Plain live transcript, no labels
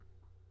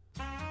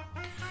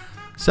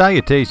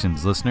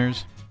Salutations,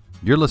 listeners.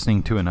 You're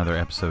listening to another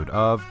episode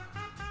of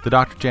the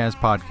Dr. Jazz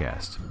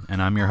Podcast, and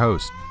I'm your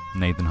host,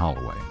 Nathan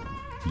Holloway,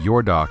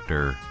 your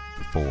doctor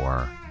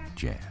for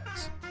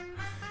jazz.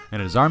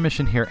 And it is our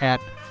mission here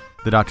at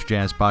the Dr.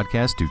 Jazz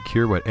Podcast to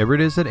cure whatever it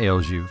is that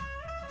ails you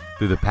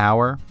through the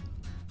power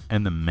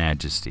and the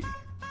majesty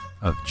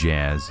of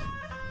jazz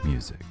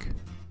music.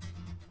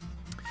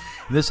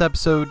 In this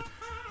episode,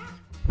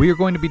 we are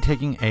going to be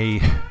taking a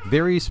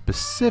very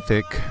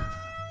specific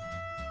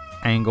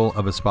angle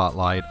of a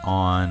spotlight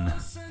on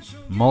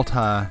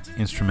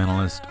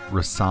multi-instrumentalist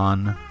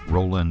Rahsaan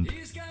Roland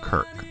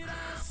Kirk.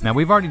 Now,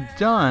 we've already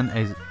done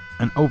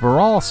an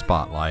overall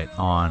spotlight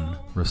on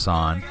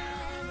Rahsaan,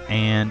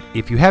 and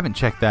if you haven't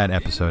checked that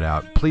episode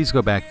out, please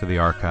go back to the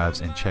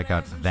archives and check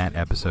out that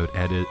episode,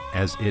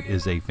 as it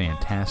is a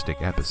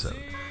fantastic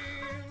episode.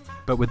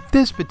 But with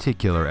this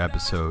particular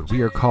episode,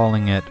 we are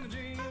calling it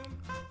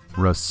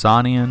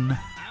Rahsaanian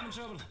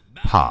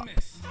Pop.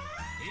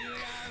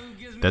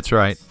 That's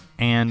right.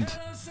 And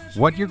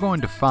what you're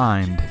going to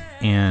find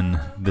in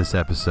this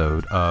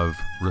episode of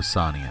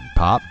Rahsaanian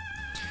Pop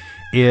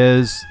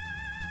is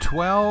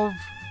 12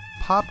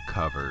 pop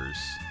covers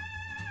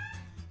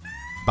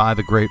by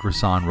the great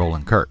Rahsaan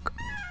Roland Kirk.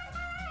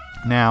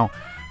 Now,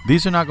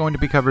 these are not going to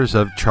be covers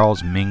of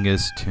Charles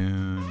Mingus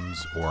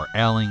tunes or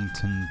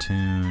Ellington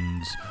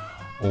tunes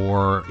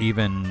or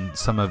even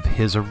some of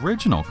his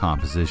original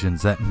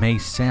compositions that may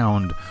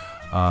sound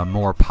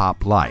more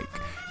pop-like.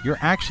 You're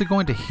actually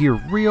going to hear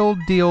real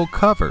deal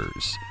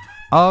covers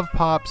of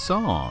pop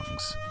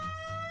songs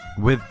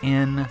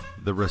within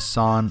the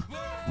Rahsaan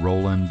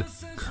Roland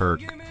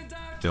Kirk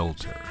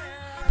filter,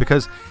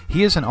 because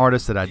he is an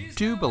artist that I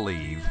do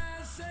believe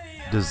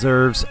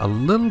deserves a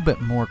little bit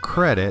more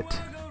credit,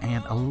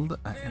 and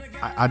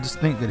I just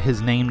think that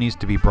his name needs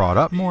to be brought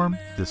up more,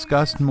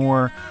 discussed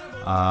more.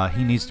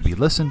 He needs to be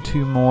listened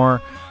to more.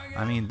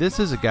 I mean, this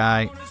is a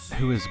guy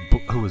who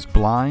is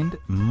blind,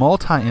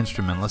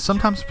 multi-instrumentalist,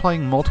 sometimes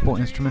playing multiple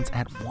instruments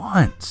at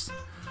once.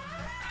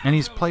 And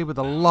he's played with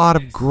a lot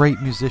of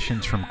great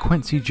musicians, from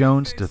Quincy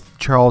Jones to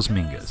Charles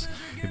Mingus.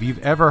 If you've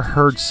ever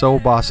heard Soul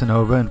Bossa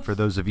Nova, and for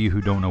those of you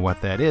who don't know what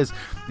that is,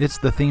 it's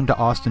the theme to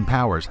Austin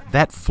Powers.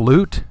 That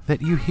flute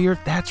that you hear,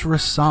 that's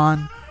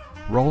Rahsaan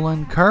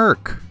Roland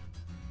Kirk.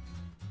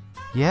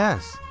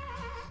 Yes.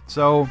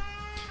 So,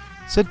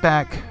 sit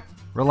back,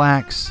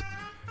 relax,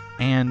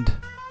 and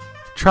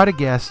try to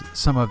guess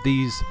some of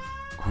these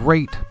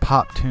great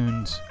pop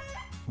tunes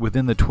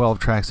within the 12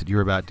 tracks that you're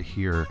about to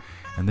hear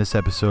in this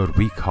episode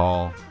we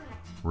call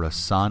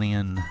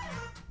Rahsaanian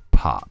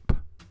Pop.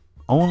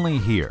 Only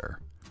here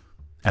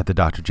at the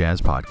Dr. Jazz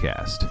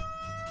Podcast.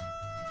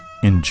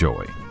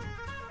 Enjoy.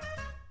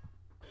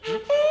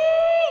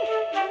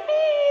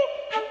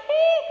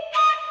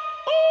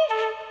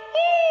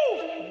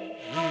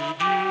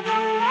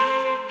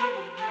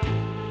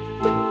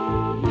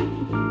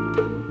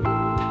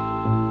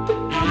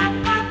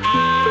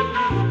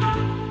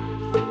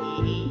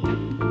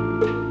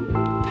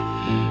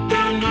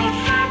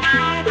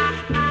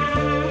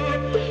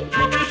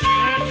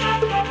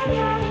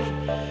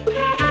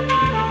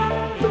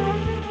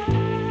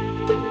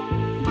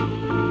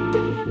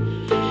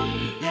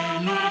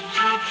 No.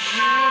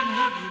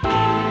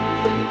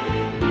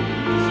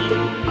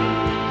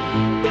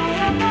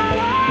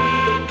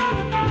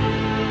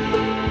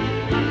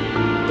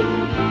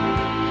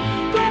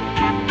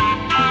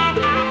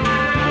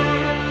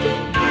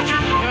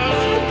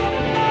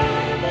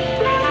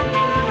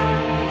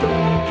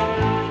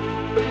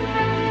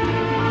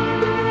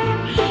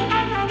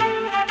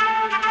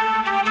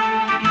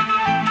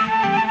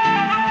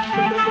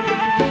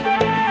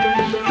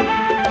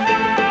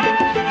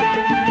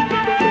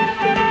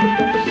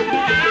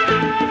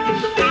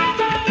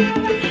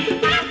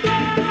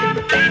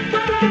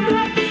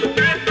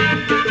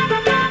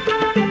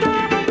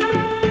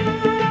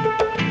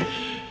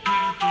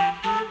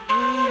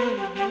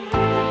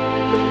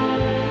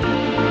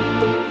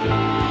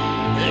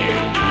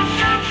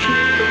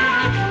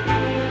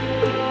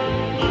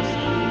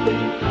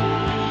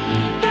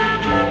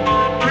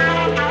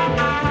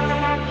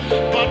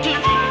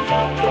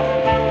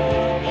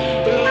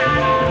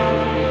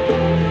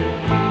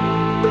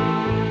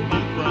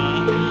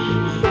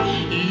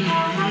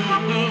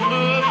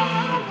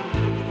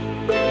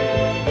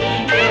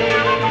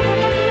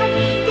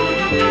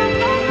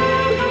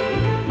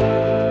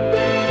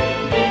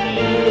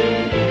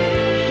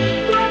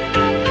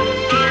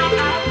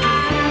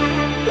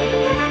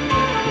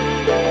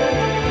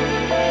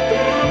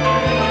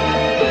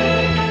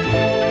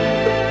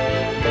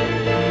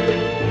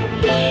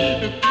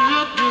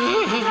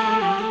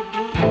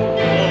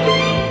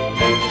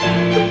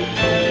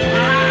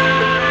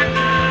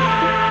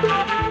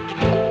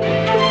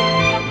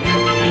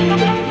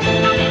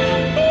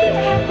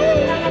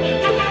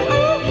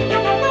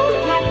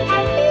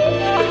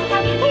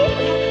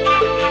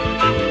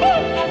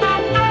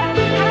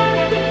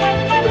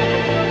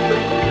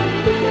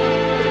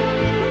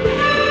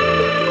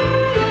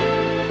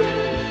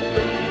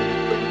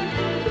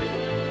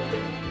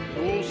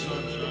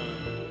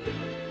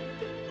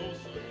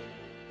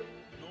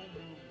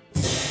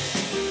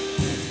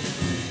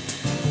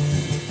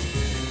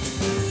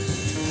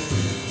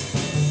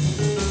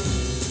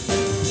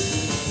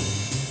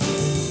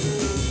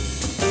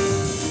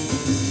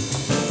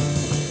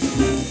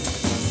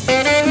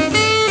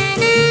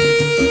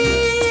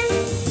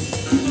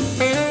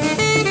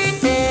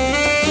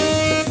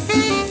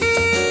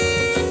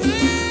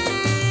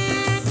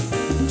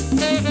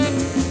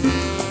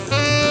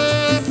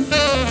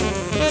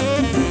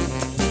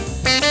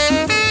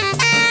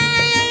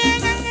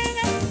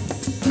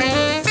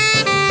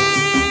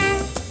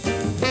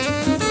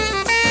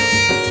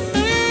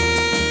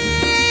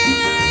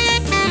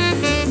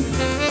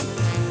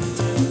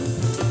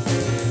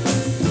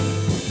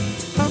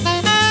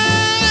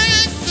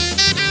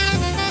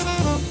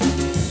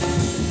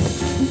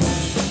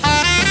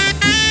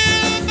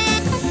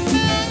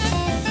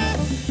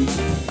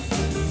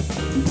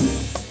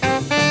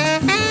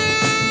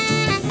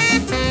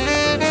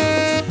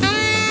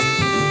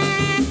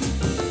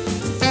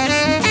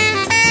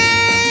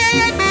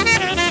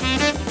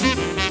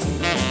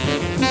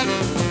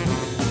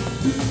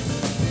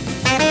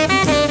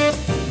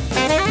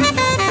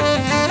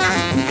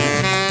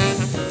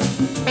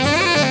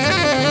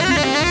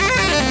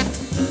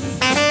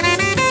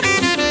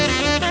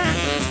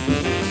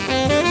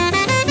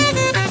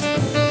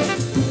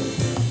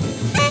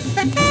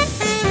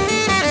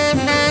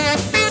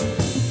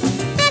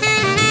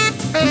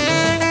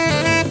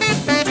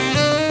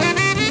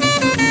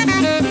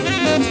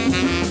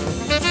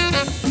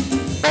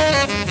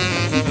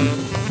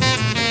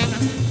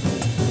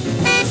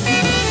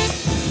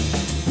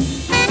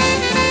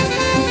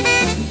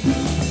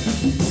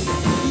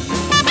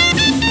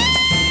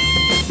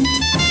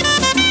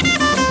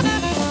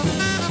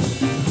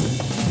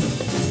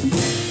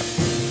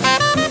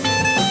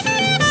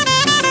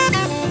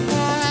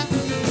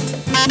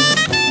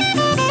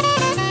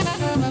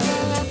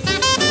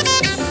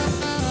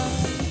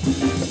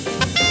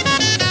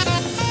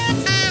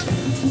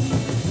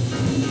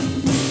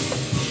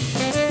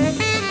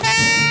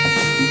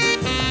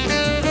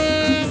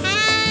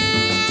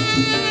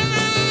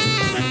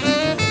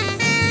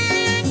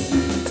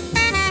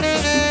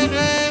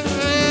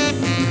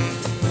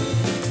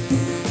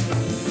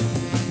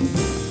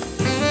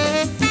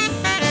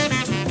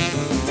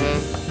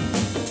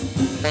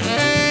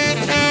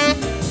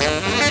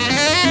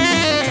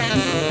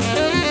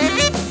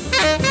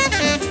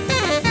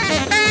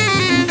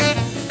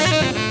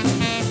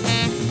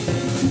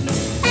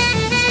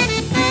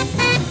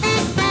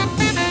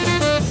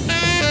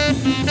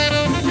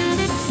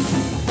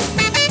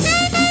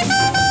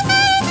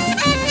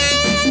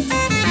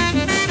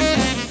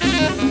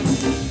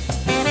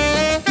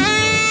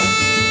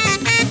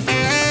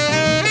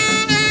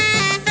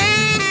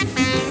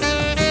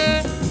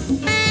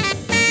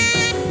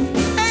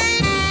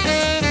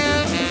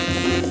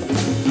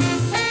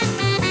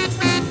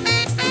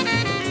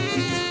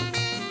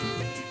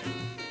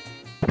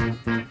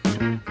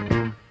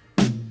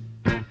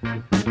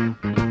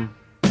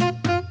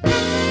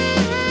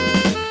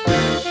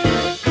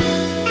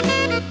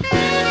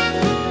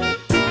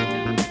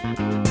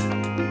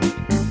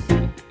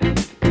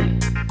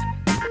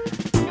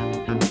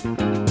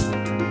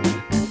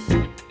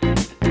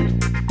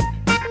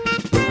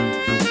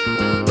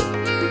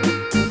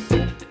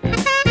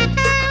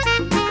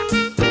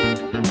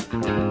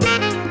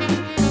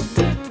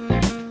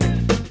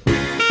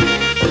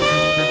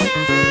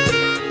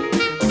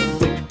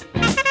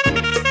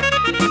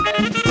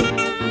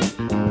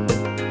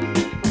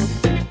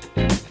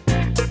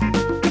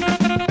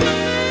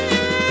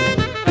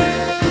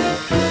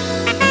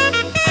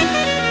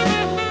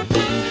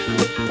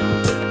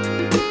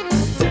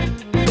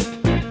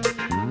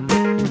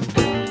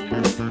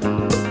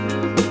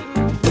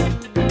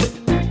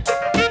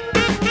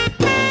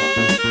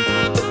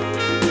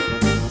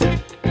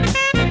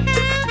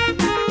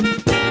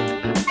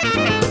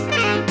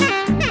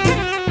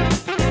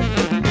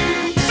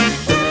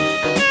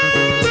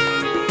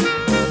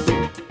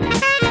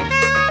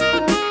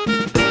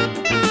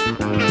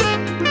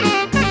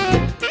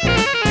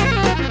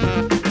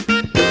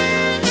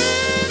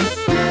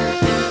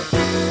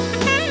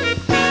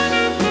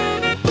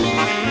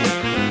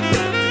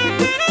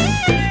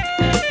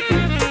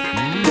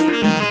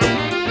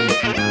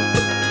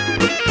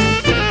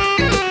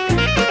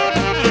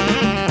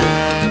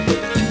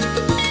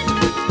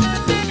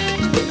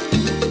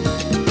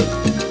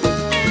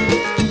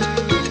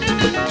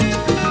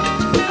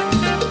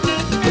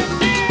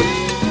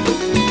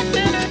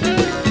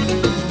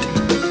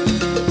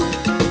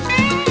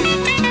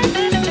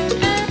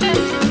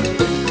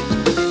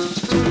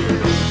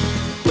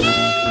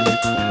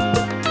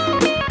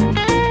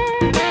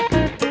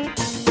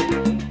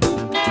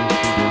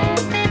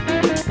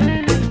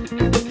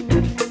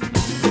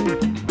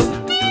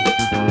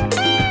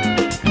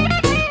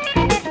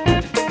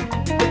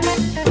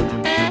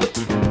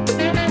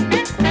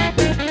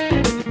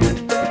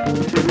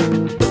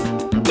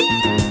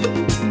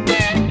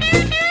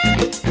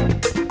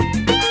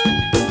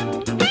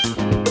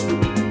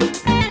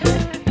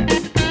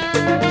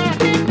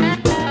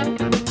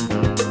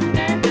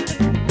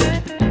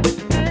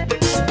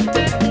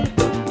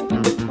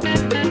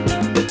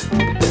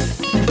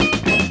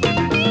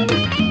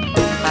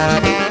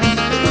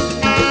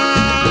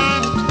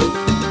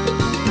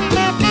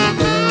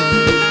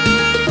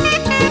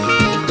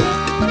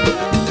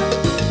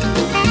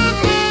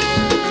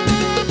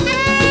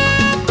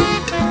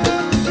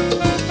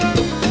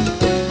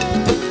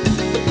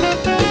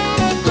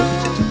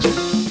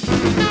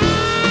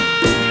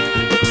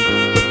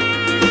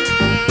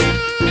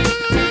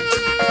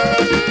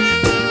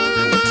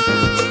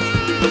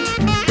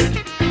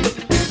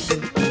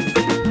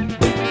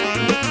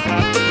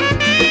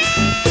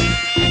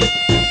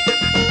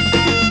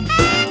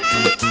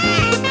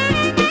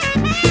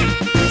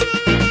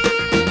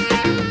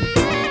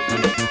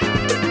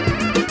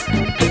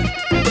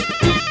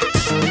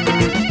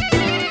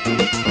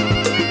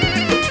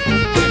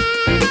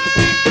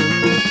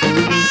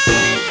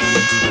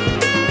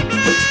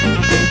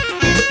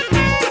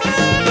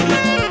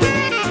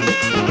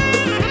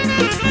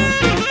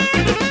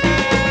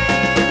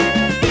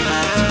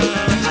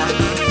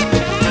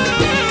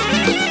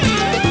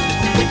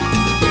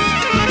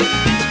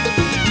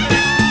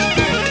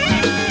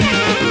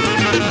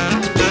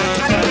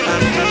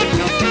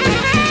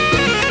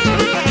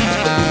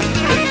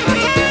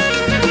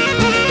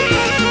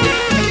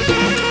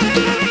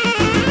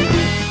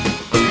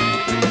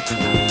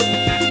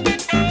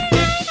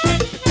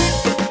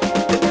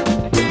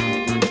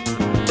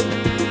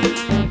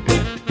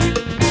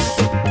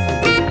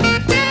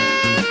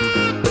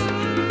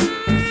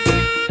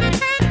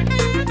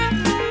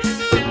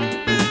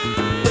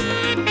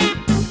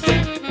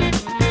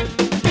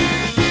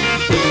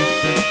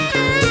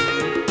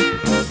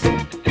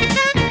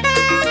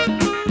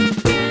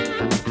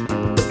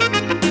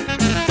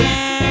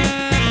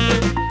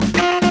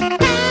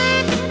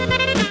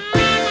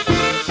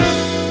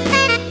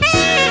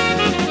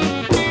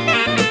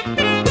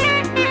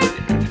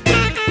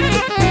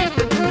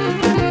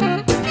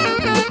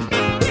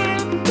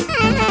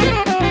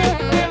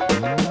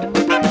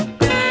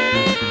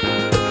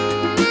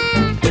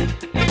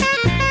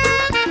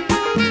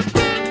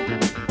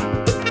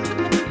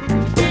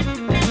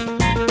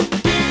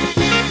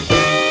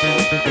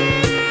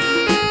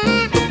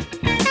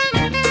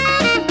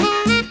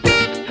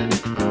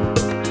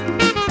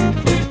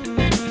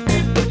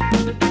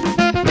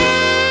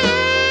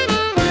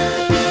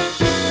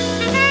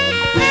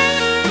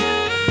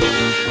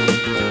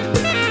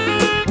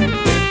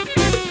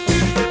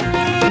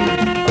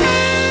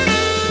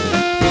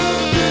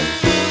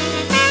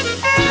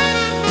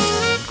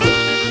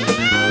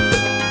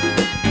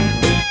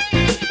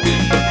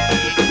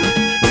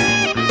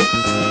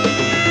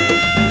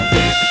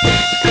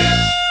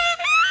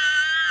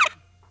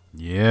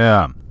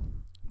 Yeah.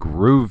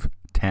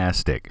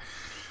 Groove-tastic.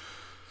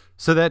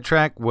 So that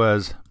track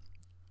was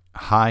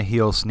High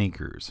Heel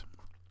Sneakers,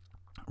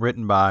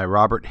 written by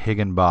Robert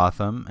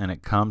Higginbotham, and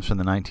it comes from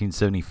the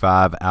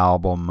 1975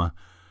 album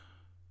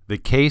The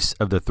Case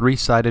of the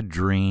Three-Sided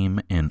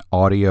Dream in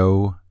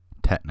Audio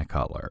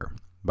Technicolor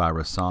by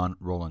Rahsaan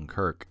Roland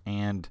Kirk.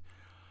 And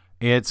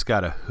it's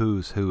got a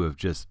who's who of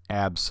just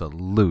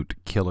absolute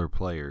killer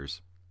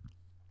players.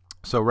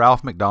 So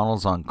Ralph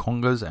McDonald's on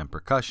congas and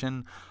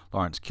percussion.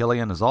 Lawrence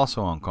Killian is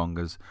also on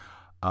congas.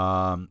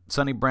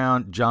 Sonny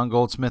Brown, John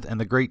Goldsmith, and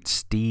the great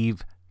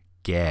Steve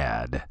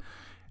Gadd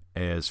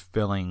is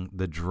filling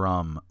the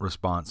drum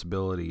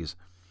responsibilities.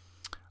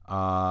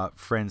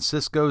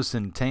 Francisco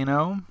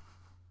Centeno,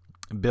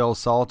 Bill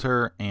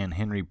Salter, and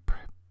Henry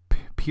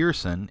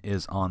Pearson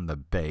is on the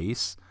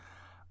bass.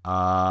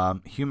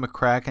 Hugh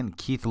McCracken,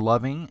 Keith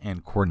Loving,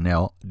 and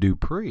Cornell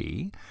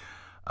Dupree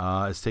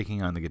is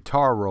taking on the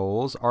guitar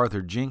roles.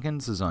 Arthur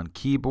Jenkins is on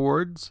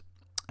keyboards,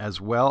 as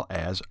well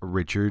as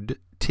Richard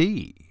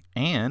T.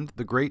 and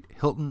the great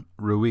Hilton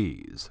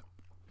Ruiz.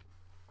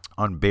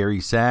 On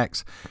Barry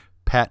sax,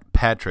 Pat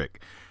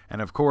Patrick.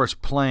 And of course,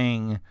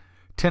 playing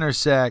tenor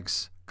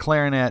sax,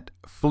 clarinet,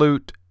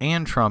 flute,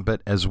 and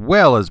trumpet, as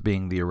well as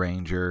being the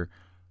arranger,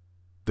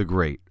 the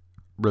great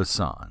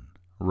Rahsaan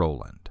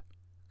Roland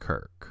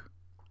Kirk.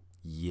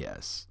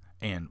 Yes.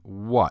 And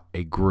what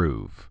a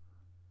groove.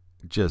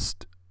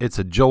 Just, it's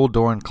a Joel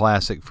Dorn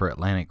classic for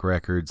Atlantic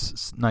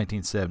Records,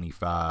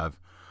 1975.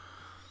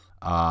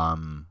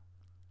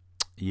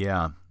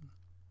 Yeah.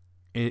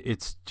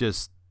 It's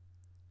just,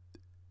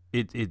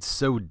 it's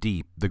so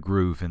deep, the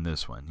groove in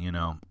this one, you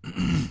know.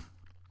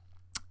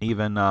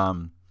 Even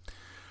Tom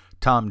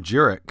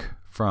Jurek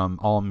from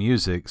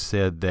AllMusic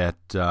said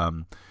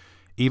that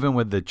even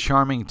with the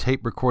charming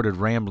tape-recorded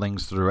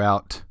ramblings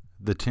throughout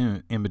the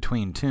tune, in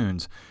between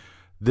tunes,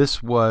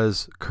 this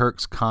was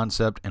Kirk's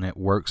concept, and it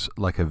works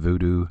like a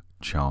voodoo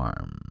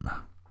charm.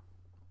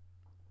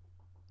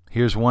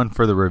 Here's one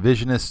for the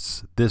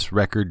revisionists. This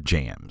record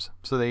jams.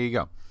 So there you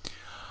go.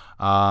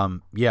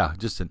 Yeah,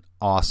 just an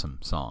awesome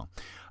song.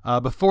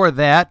 Before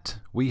that,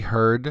 we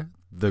heard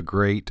the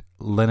great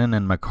Lennon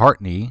and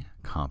McCartney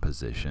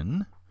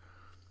composition,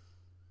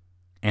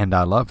 And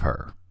I Love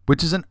Her,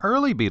 which is an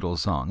early Beatles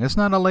song. It's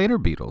not a later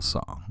Beatles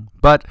song,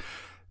 but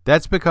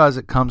that's because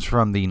it comes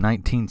from the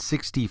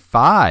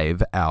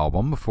 1965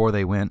 album, before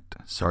they went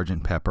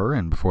Sgt. Pepper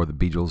and before the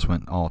Beatles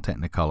went all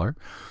Technicolor.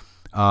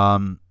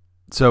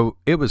 So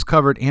it was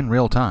covered in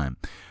real time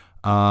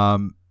by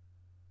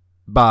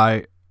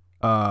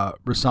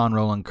Rahsaan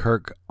Roland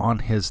Kirk on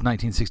his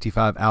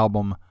 1965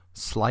 album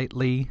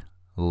Slightly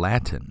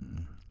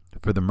Latin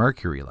for the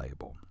Mercury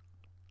label.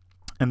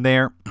 And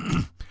there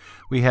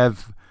we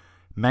have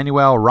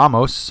Manuel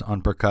Ramos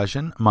on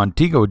percussion,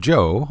 Montego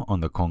Joe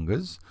on the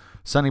congas,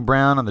 Sonny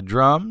Brown on the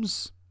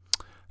drums,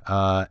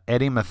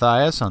 Eddie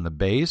Mathias on the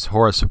bass,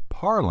 Horace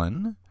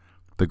Parlan,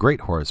 the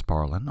great Horace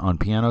Parlan, on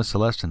piano,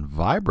 celeste, and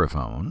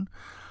vibraphone,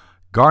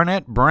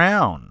 Garnett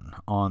Brown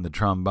on the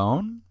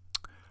trombone,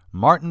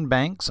 Martin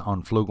Banks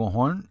on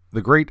flugelhorn,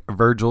 the great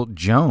Virgil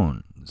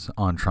Jones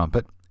on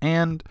trumpet,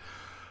 and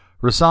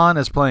Rahsaan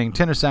is playing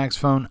tenor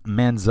saxophone,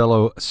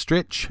 manzello,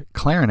 stritch,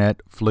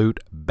 clarinet, flute,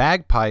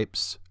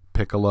 bagpipes,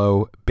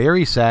 piccolo,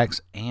 bari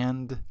sax,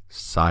 and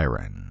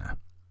siren.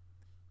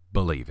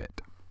 Believe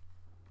it.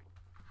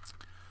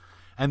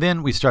 And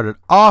then we started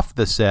off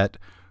the set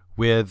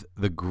with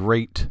the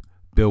great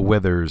Bill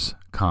Withers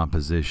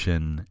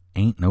composition,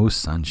 Ain't No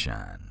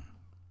Sunshine.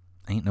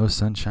 Ain't No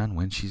Sunshine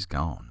When She's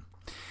Gone.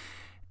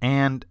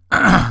 And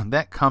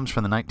that comes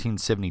from the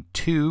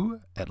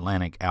 1972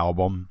 Atlantic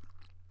album,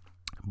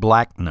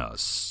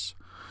 Blacknuss.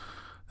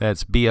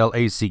 That's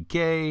Blacknuss.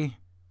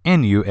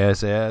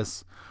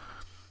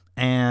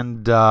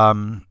 And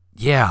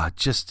yeah,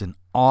 just an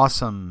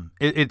awesome.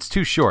 It's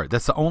too short.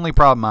 That's the only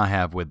problem I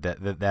have with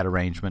that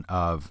arrangement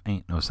of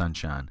Ain't No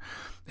Sunshine,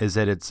 is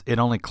that it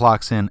only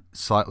clocks in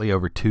slightly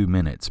over 2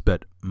 minutes.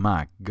 But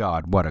my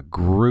God, what a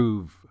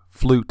groove,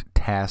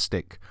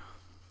 flute-tastic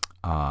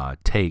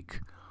take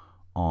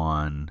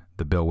on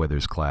the Bill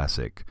Withers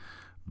classic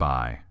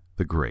by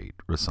the great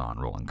Rahsaan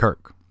Roland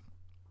Kirk.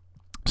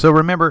 So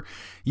remember,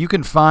 you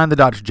can find the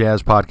Dr.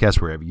 Jazz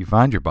Podcast wherever you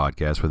find your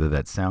podcast, whether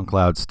that's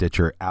SoundCloud,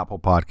 Stitcher, Apple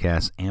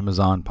Podcasts,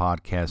 Amazon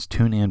Podcasts,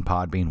 TuneIn,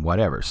 Podbean,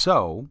 whatever.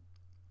 So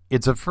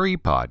it's a free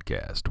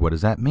podcast. What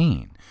does that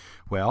mean?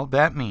 Well,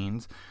 that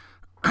means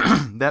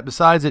that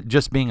besides it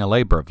just being a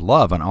labor of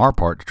love on our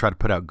part to try to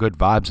put out good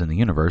vibes in the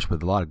universe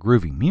with a lot of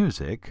groovy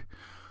music,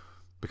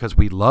 because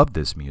we love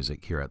this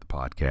music here at the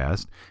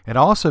podcast, it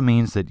also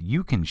means that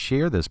you can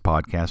share this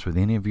podcast with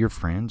any of your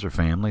friends or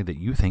family that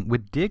you think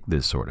would dig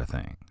this sort of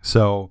thing.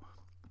 So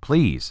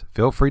please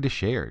feel free to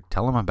share.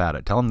 Tell them about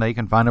it. Tell them they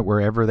can find it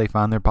wherever they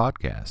find their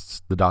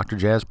podcasts. The Dr.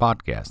 Jazz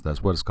Podcast,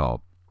 that's what it's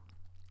called.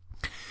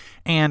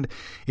 And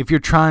if you're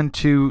trying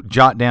to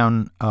jot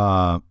down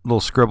little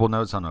scribble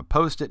notes on a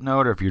Post-it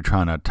note, or if you're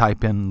trying to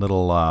type in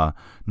little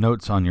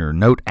notes on your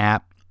note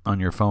app on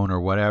your phone or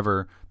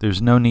whatever,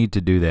 there's no need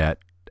to do that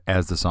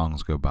as the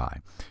songs go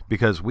by,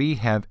 because we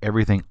have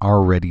everything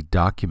already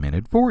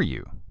documented for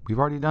you. We've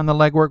already done the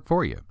legwork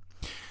for you.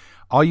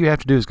 All you have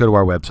to do is go to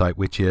our website,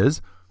 which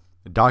is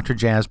Dr.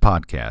 Jazz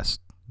Podcast.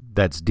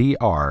 That's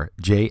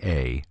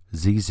DRJAZZ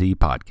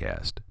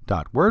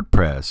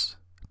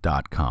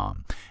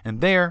podcast.wordpress.com.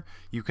 And there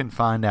you can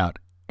find out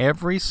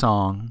every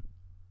song,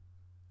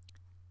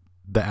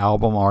 the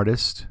album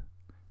artist,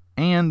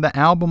 and the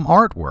album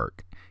artwork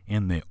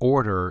in the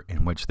order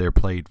in which they're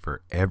played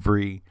for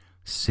every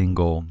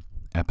single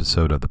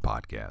episode of the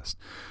podcast.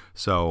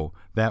 So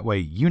that way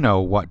you know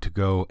what to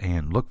go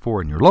and look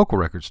for in your local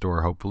record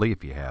store, hopefully,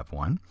 if you have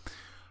one.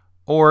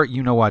 Or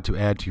you know what to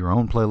add to your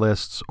own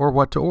playlists or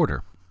what to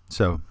order.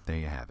 So there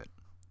you have it.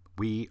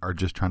 We are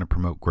just trying to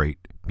promote great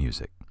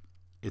music.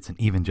 It's an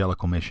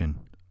evangelical mission,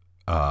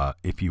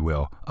 if you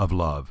will, of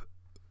love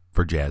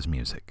for jazz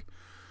music.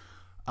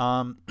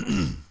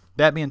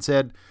 That being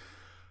said,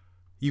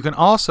 you can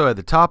also, at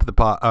the top of the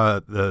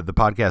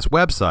podcast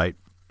website,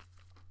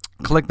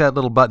 click that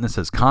little button that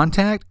says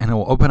Contact, and it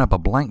will open up a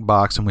blank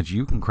box in which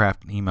you can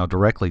craft an email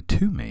directly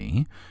to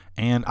me,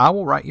 and I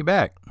will write you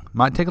back.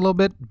 Might take a little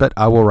bit, but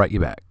I will write you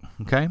back.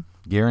 Okay?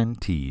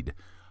 Guaranteed.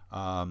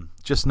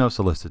 Just no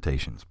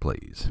solicitations,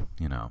 please.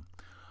 You know.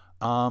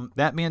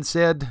 That being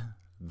said,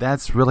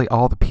 that's really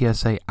all the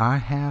PSA I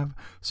have,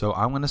 so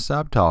I'm going to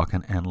stop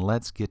talking, and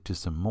let's get to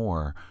some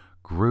more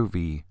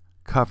groovy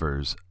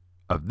covers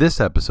of this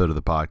episode of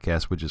the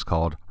podcast, which is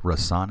called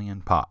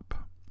Rahsaanian Pop.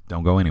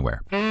 Don't go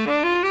anywhere.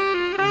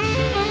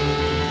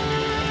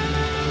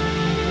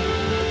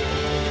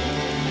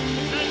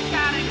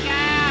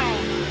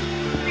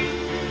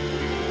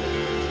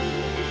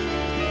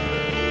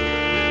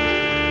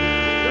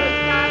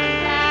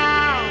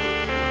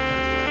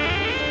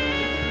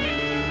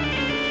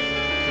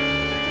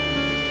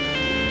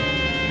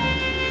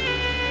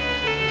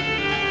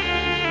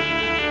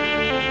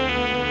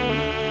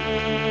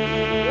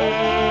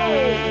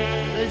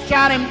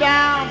 Shot him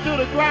down to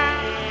the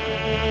ground.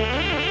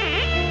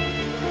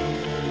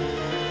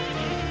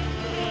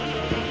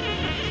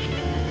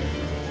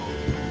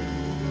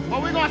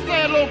 Well, we're going to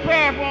say a little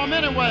prayer for him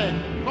anyway.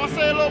 We're going to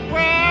say a little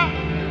prayer.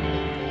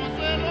 We're going to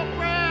say a little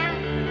prayer.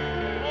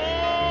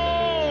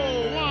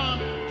 Oh, 1,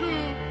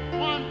 2,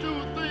 1,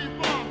 2, 3,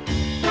 4.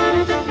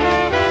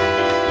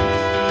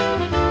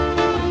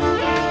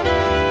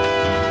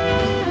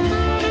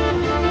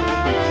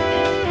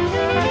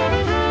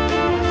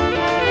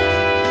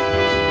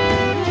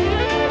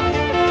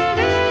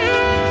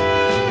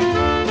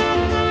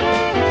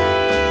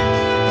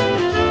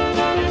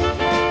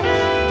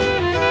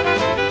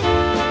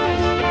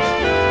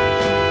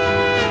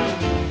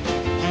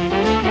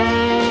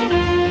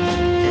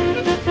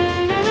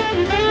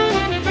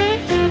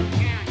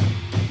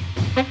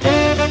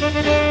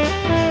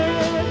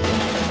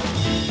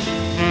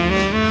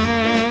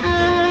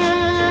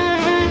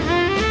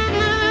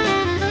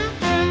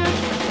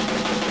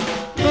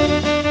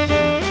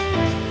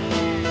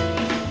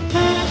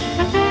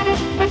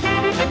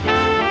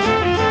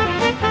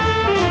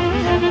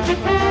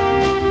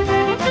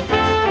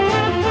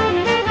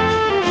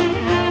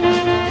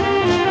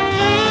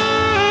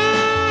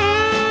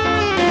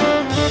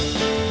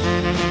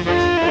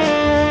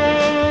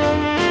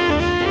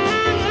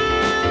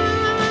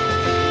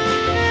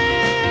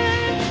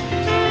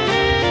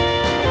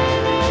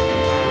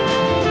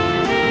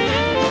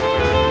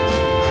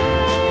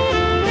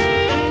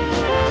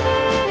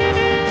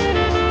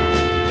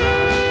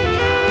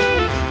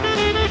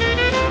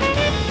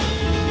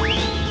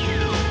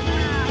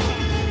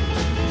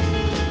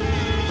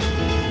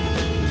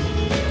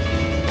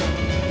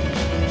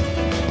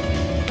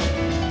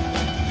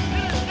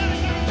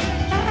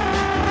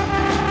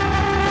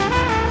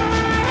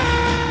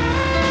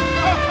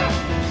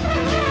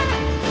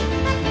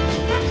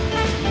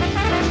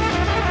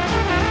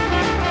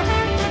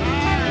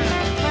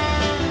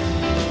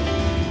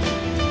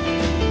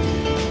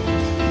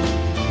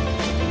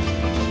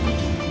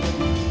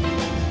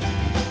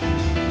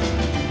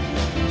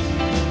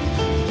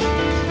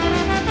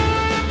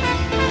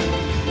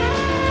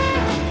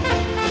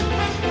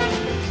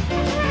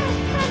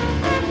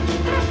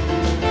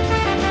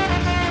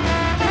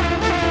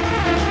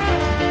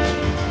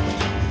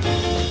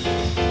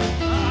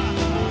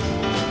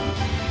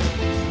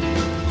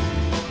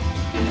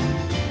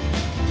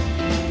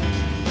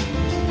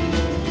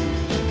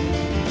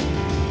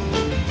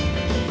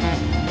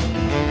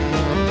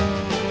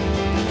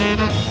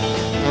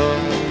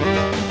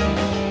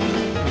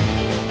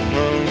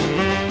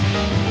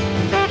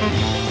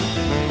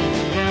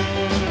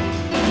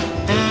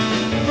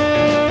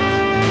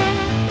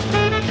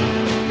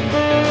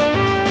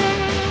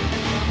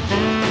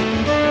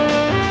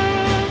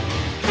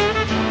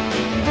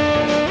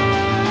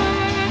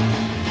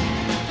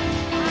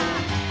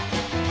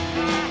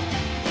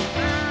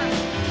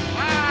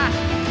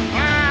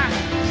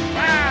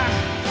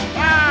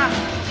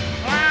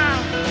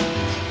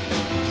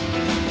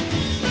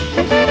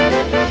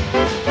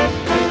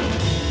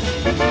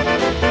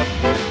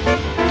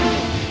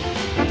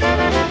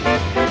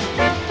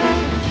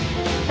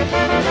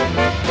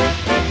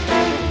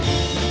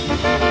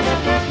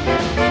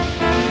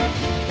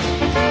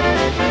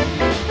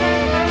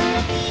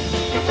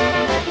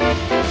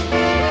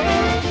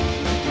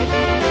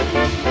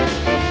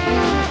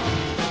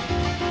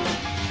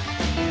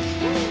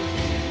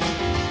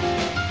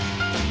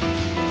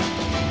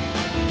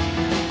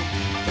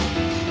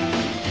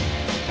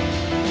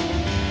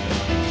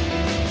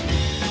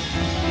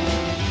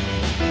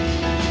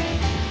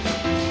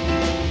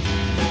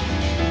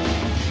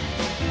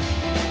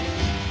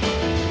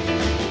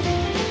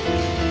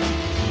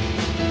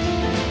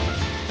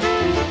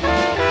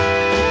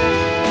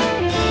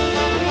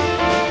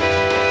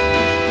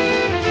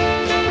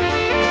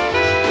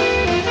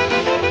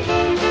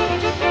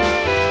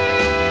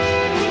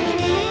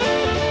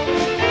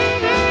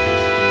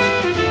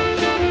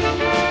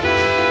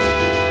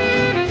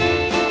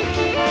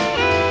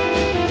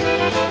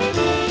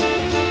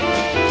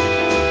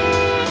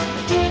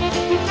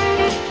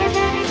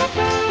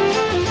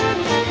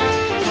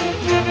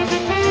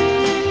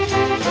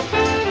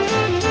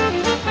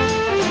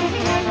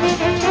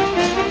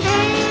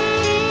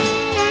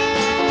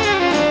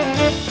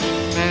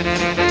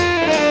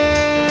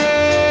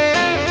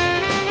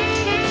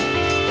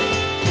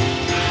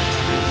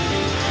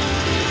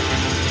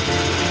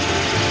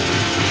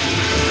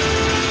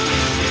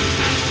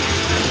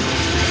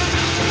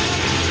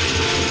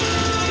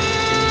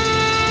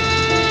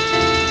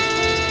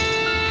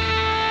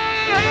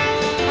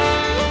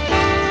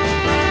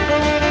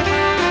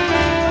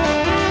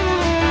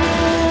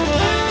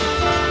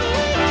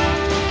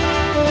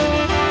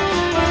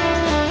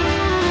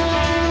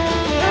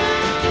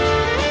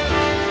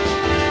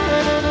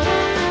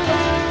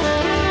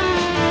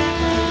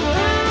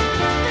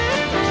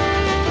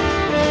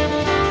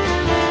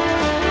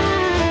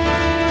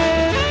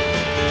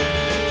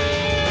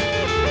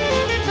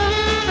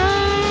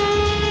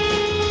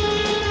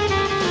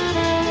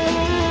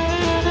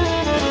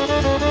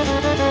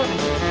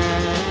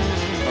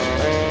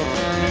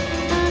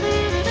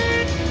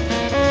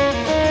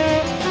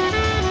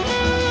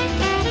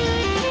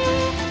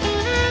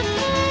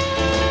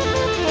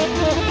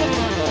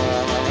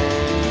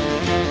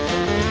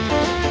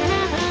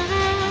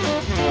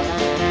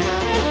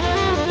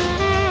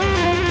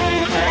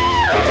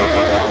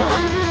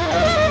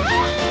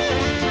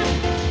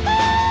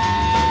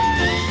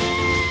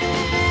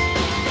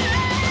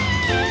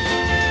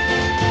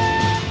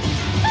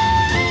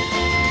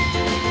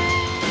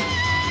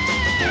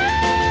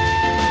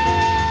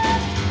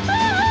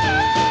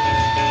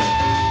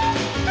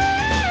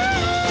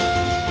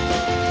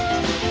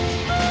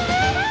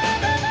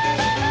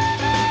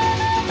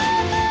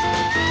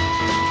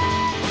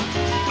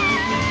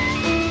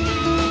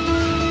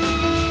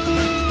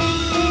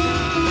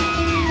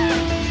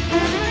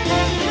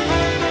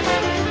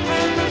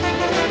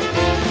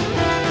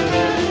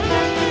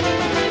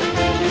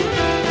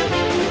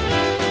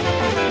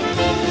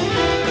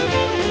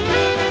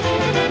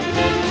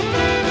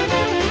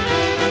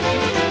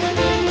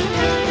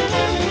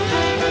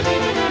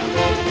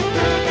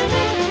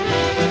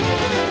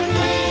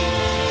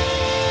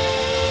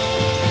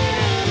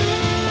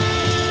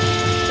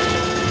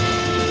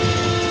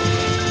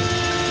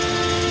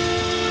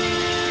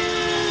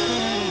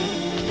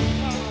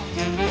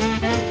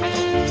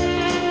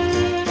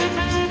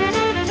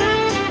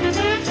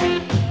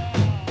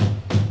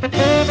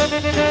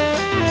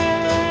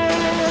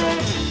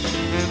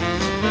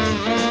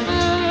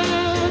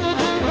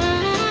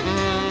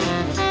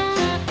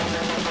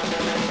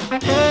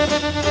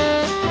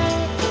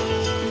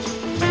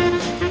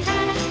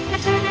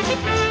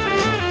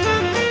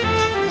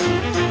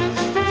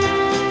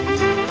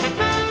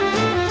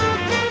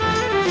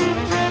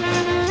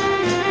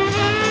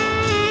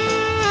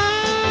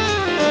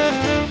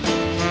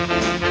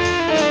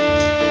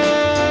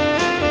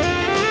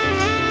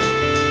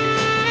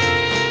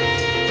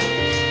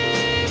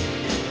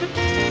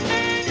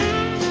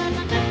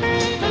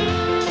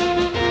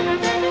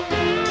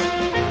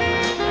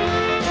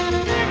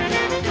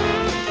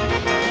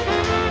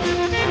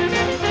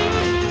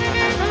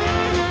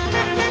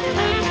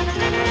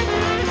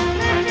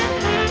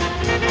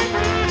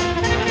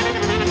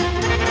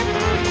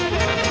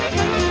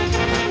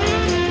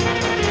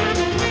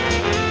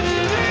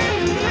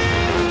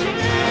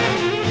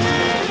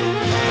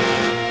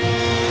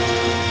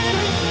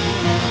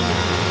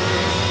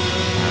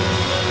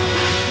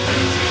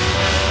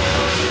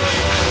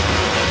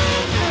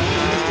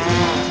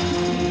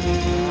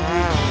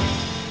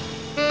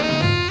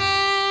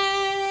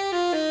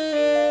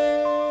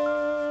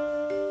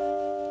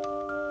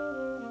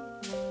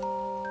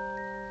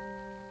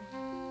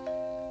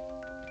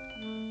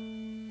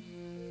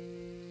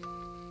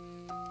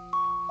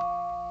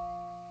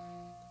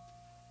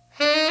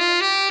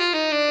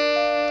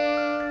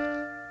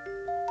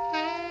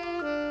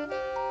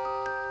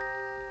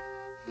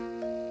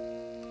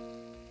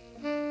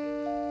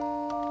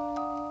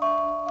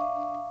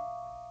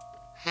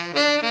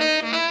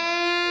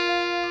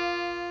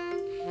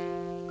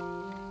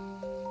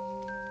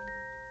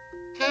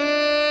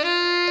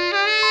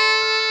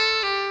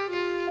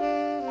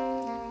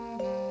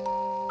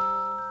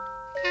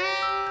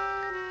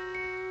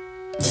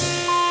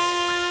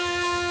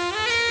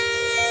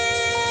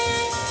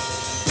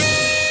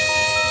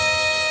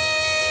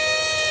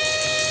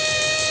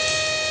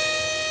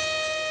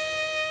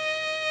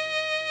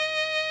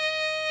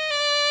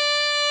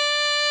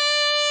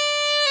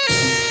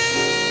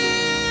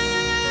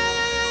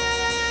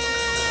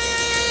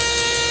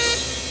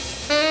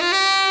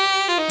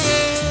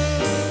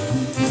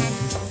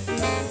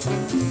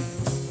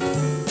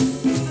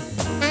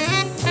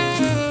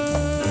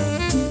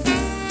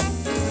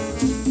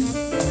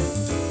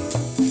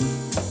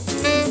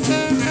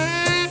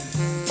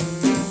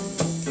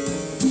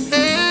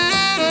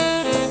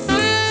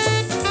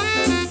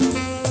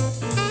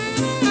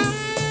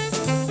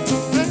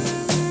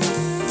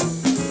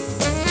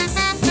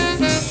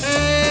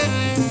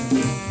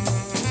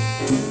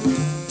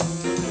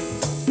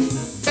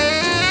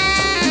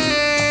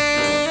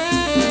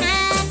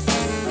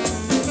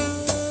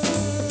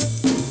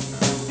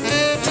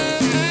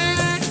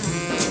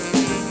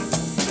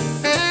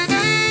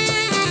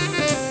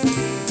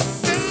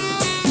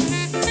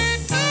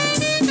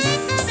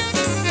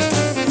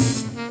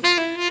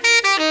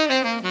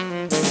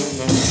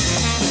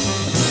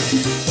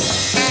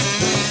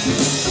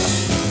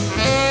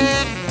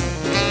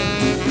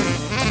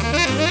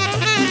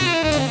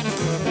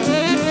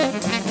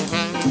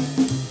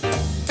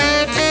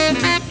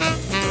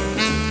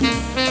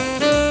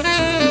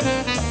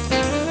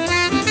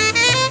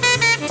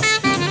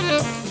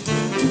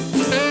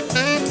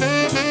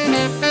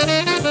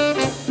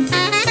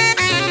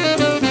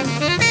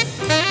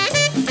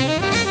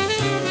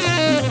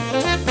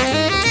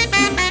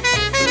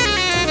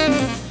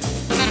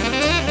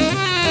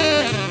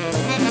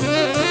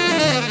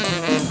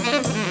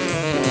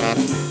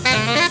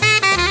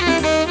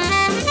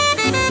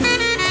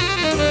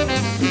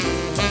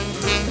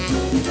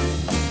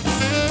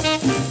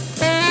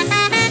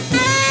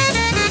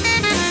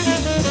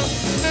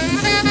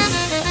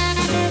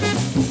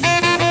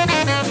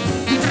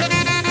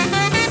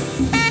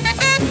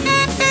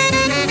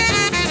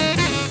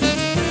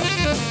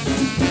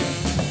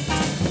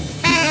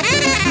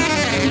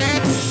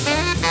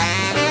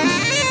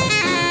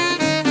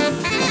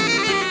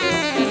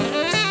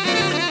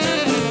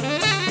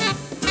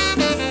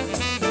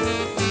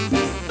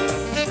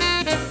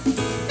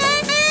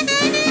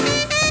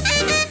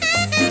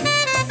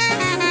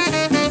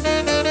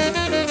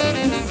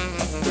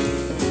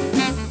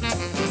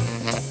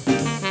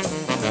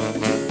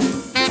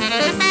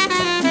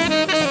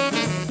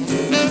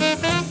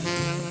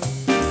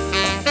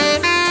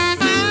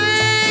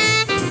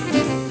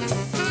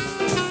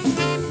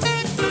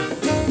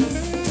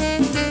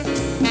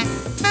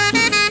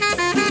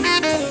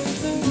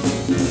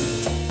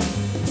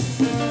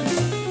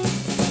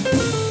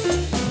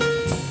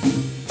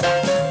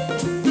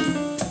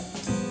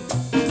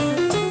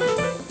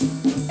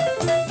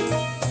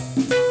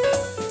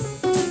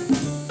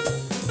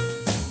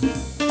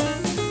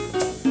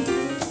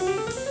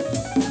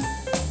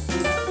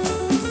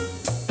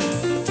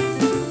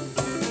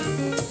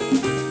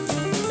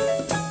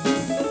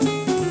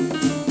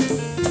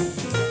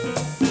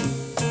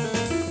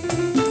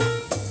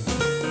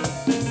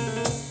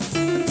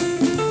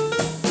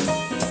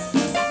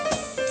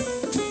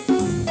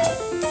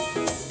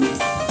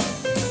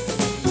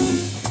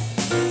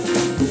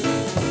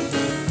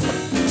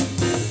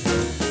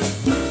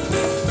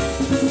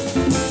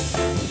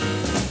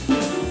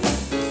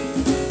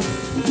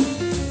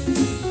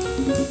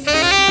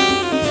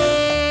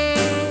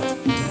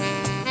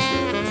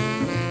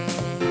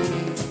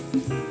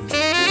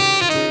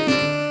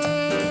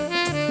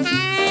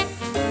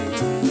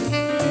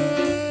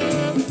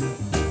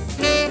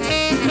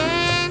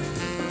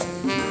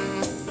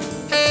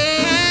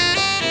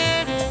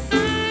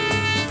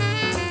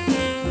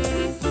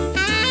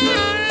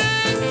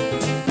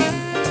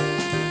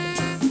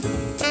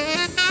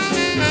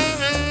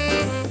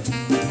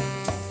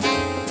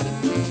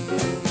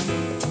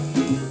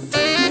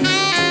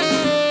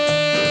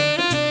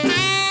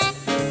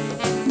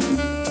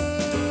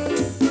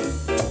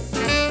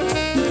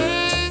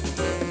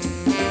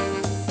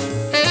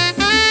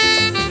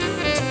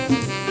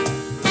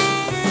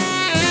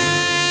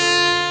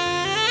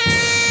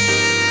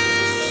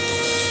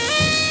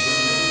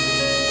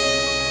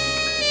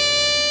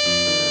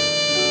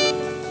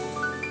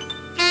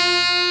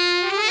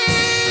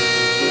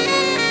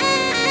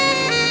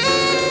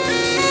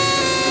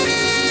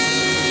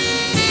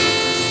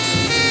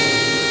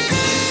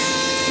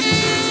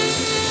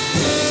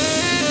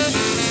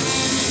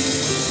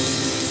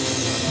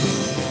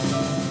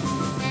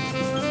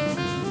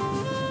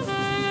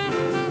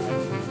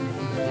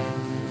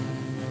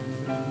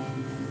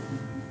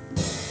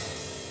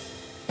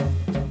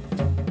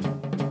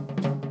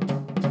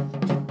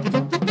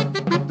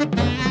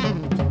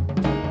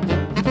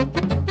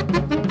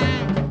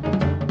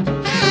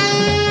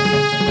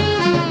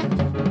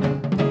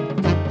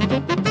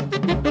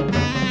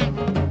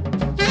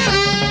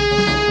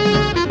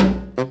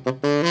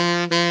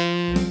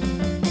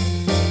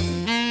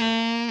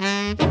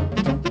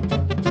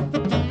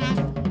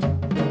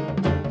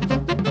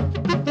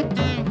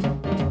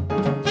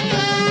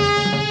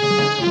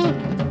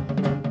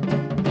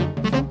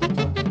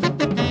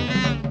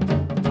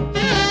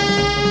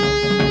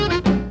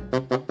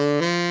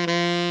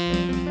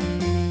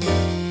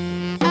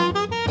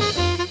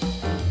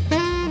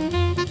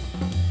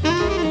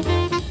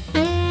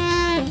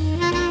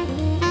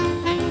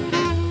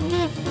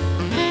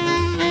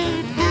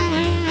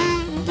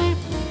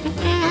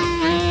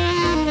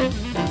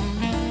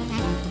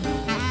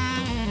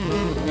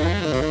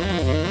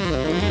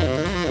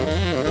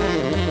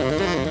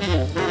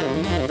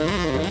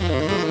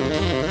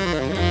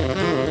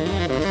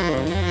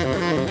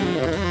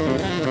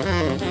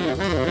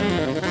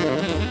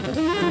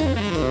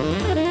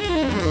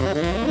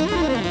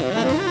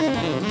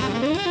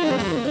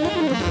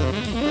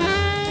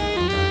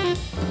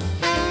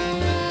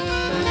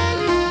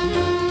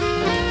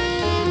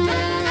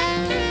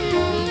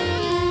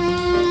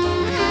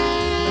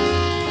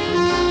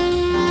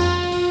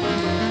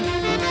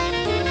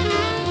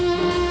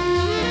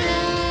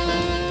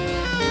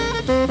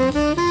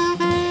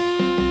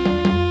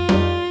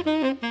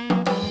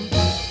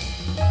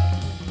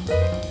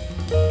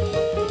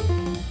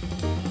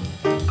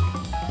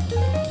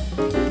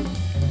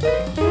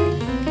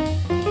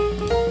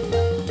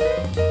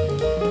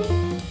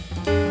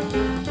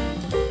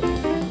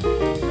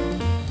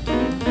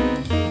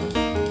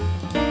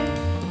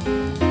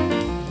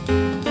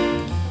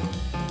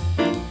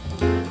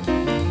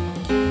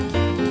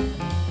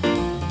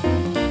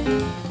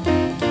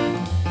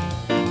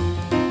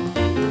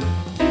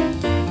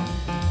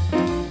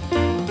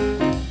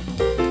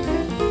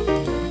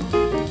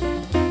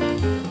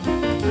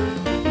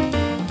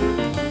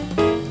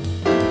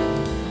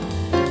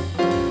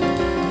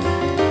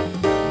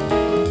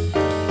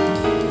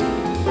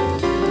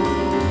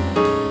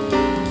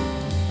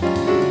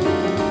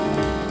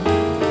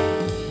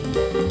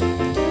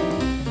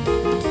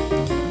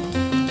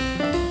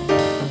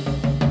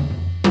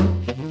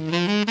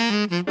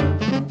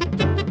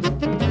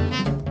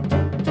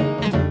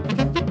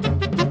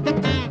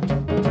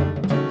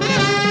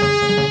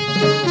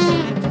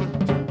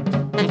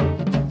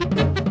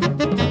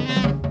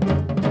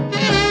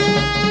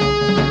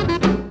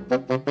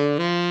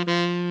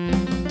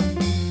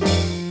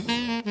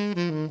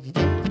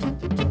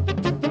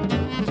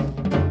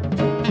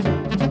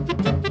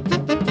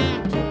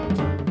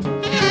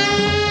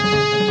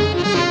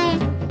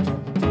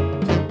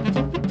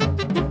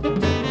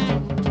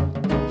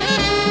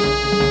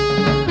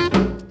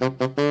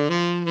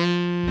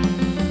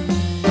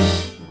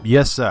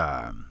 Yes,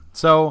 sir.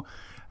 So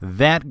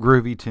that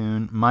groovy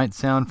tune might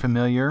sound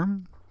familiar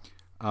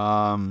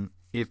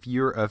if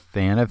you're a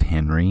fan of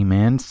Henry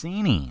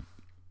Mancini,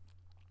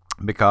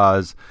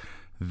 because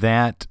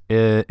that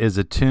is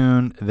a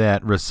tune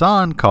that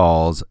Rahsaan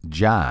calls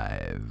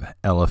Jive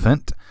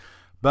Elephant,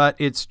 but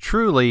it's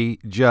truly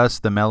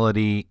just the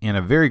melody in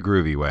a very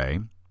groovy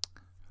way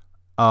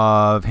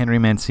of Henry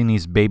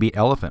Mancini's Baby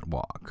Elephant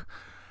Walk.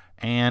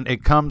 And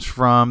it comes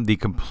from the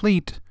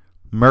complete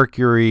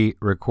Mercury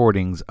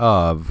recordings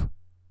of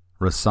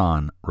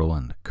Rahsaan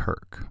Roland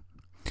Kirk.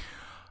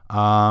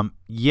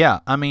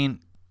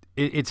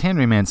 It's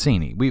Henry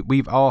Mancini.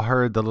 We've all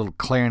heard the little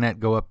clarinet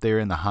go up there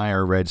in the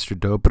higher register,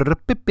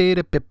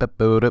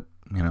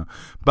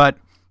 but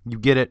you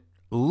get it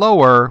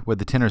lower with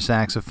the tenor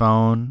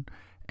saxophone,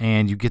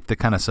 and you get the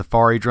kind of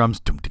safari drums,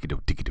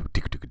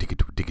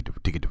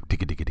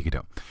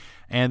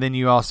 and then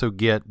you also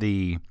get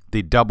the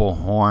double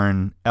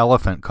horn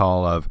elephant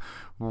call of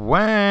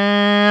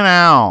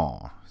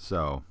wow.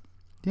 So,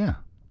 yeah,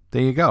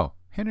 there you go.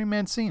 Henry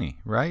Mancini,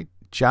 right?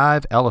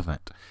 Jive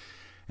Elephant.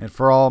 And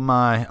for all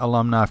my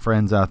alumni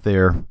friends out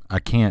there, I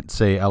can't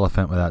say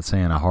elephant without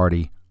saying a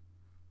hearty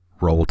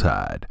Roll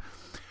Tide.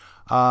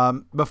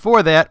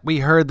 Before that, we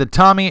heard the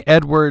Tommy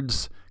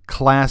Edwards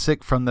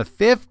classic from the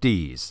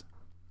 50s.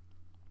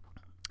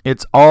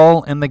 It's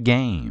All in the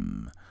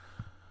Game.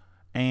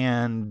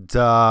 And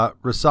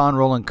Rahsaan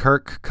Roland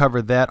Kirk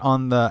covered that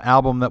on the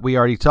album that we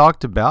already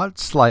talked about,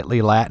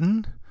 Slightly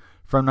Latin,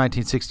 from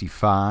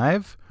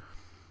 1965,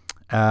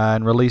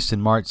 and released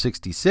in March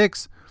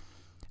 66.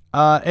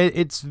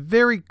 It's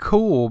very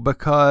cool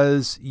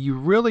because you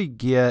really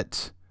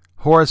get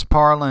Horace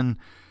Parlan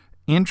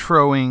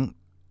introing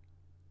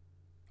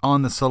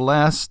on the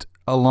Celeste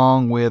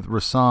along with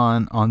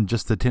Rahsaan on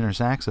just the tenor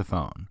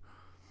saxophone.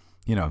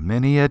 You know,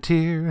 many a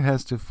tear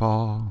has to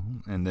fall,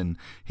 and then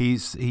he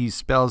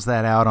spells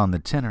that out on the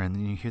tenor, and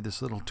then you hear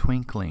this little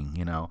twinkling,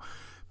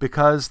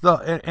 because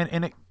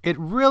it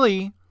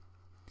really,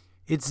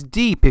 it's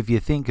deep if you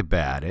think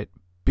about it,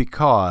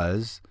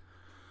 because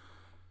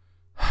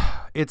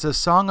it's a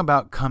song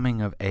about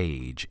coming of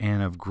age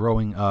and of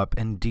growing up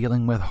and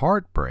dealing with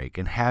heartbreak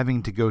and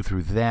having to go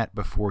through that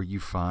before you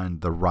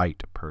find the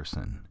right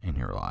person in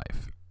your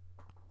life.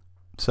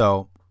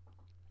 So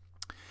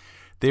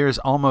there's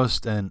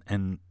almost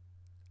an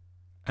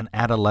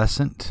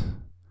adolescent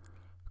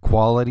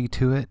quality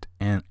to it,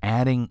 and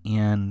adding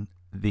in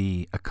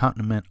the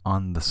accompaniment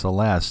on the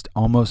Celeste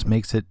almost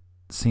makes it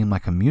seem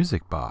like a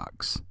music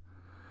box.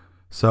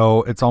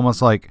 So it's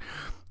almost like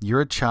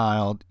you're a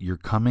child, you're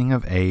coming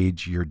of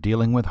age, you're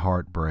dealing with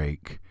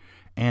heartbreak,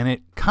 and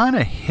it kind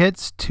of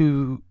hits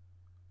to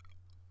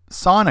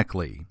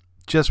sonically,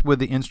 just with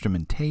the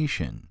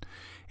instrumentation,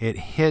 it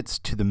hits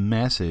to the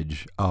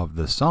message of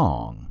the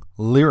song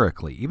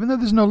lyrically, even though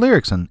there's no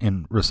lyrics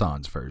in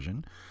Rahsaan's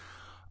version.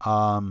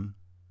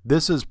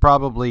 This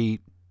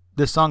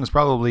song is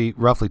probably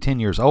roughly 10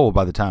 years old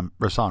by the time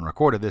Rahsaan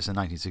recorded this in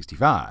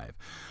 1965,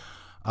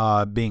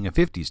 being a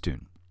 50s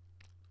tune.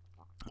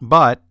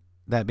 But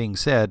that being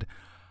said,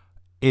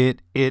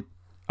 it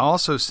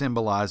also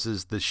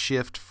symbolizes the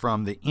shift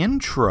from the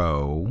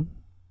intro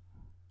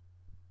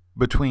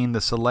between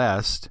the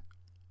Celeste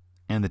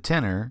and the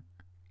tenor,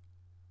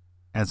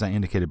 as I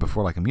indicated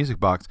before, like a music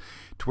box,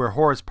 to where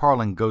Horace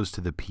Parlan goes to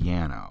the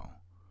piano,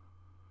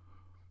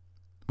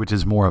 which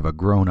is more of a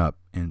grown-up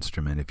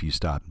instrument if you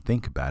stop and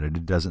think about it.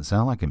 It doesn't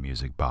sound like a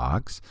music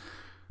box,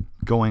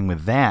 going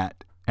with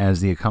that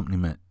as the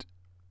accompaniment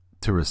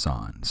to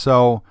Rahsaan.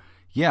 So,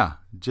 yeah,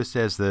 just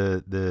as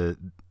the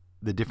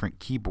the different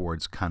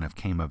keyboards kind of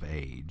came of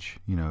age,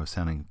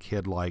 sounding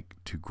kid-like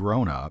to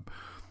grown-up.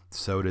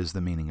 So does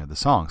the meaning of the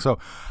song. So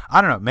I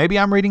don't know, maybe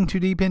I'm reading too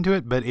deep into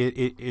it, but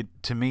it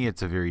to me,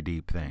 it's a very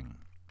deep thing.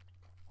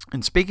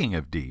 And speaking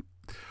of deep,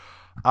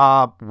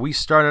 we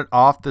started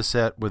off the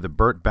set with a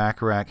Burt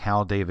Bacharach,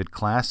 Hal David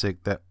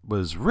classic that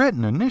was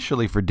written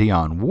initially for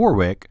Dionne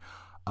Warwick,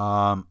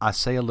 I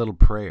Say a Little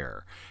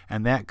Prayer.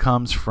 And that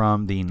comes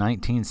from the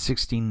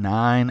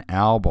 1969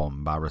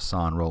 album by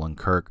Rahsaan Roland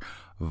Kirk,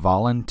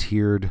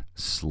 Volunteered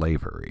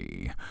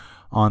Slavery,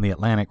 on the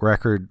Atlantic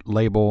record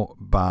label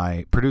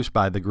produced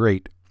by the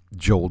great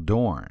Joel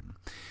Dorn.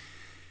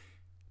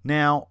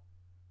 Now,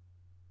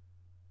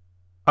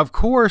 of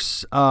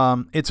course,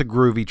 it's a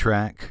groovy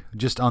track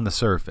just on the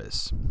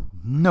surface.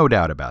 No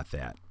doubt about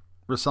that.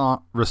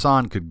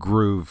 Rahsaan could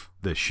groove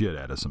the shit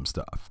out of some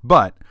stuff.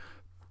 But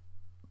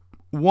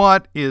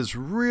what is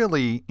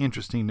really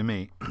interesting to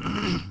me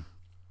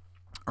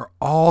are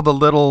all the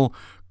little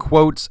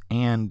quotes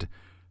and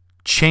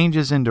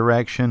changes in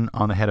direction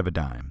on the head of a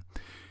dime.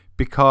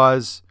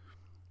 Because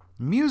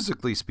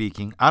musically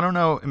speaking, I don't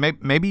know,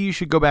 maybe you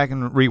should go back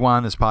and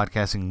rewind this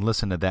podcast and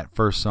listen to that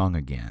first song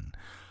again.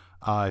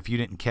 If you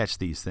didn't catch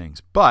these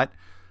things. But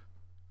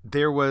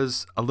there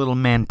was a little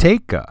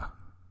Manteca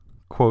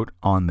quote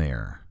on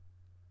there.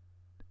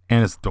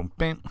 And it's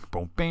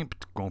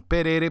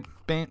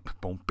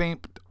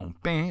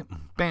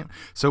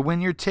so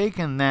when you're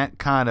taking that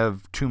kind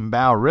of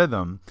tumbao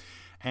rhythm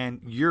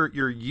and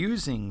you're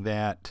using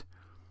that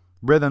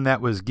rhythm that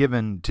was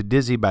given to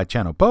Dizzy by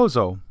Chano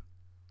Pozo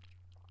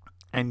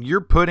and you're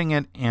putting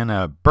it in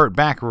a Burt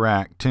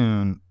Bacharach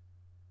tune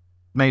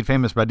made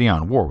famous by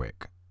Dionne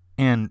Warwick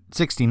in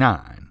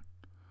 1969.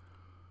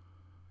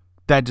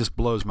 That just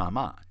blows my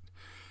mind.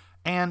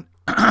 And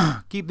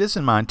keep this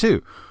in mind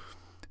too.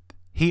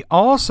 He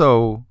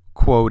also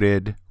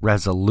quoted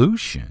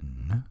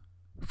Resolution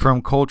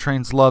from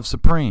Coltrane's Love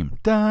Supreme.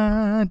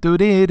 And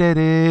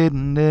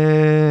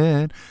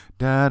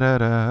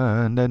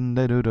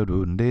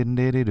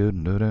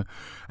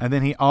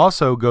then he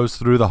also goes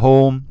through the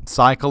whole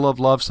cycle of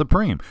Love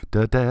Supreme.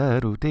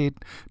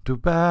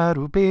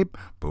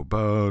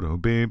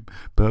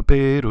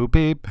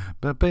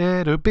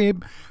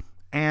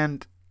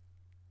 And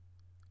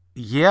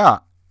yeah,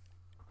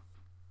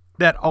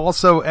 that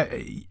also,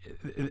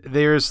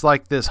 there's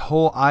like this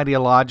whole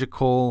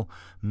ideological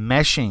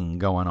meshing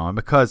going on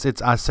because it's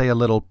I Say a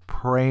Little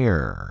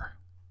Prayer.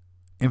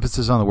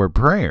 Emphasis on the word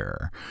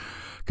prayer.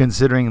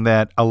 Considering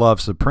that A Love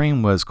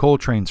Supreme was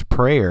Coltrane's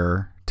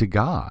prayer to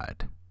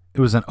God. It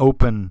was an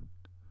open,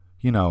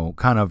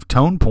 kind of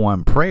tone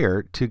poem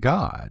prayer to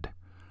God.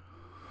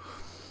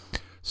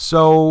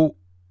 So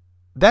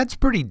that's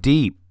pretty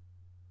deep,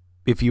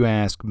 if you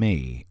ask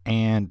me.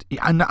 And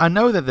I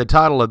know that the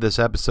title of this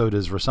episode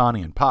is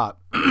Rahsaanian Pop,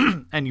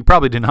 and you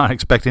probably did not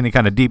expect any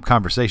kind of deep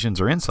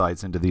conversations or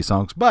insights into these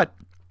songs, but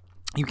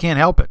you can't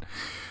help it.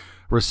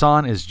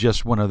 Rahsaan is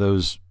just one of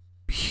those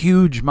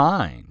huge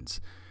minds.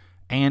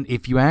 And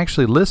if you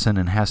actually listen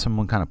and have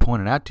someone kind of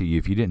point it out to you,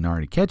 if you didn't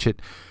already catch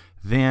it,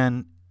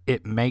 then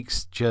it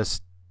makes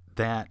just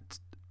that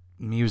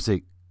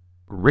music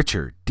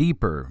richer,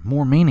 deeper,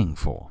 more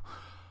meaningful.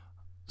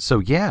 So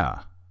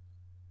yeah,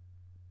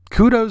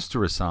 kudos to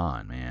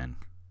Rahsaan, man.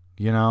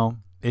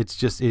 It's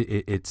just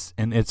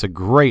it's a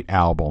great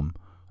album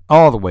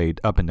all the way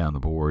up and down the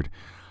board.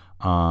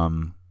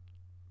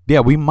 Yeah,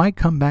 we might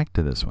come back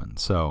to this one.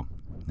 So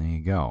there you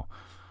go.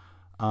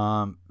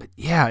 But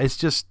yeah, it's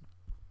just,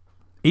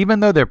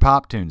 even though they're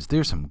pop tunes,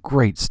 there's some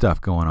great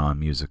stuff going on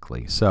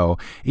musically. So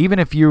even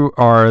if you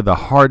are the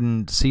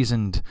hardened,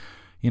 seasoned,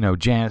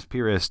 jazz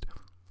purist,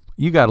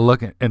 you got to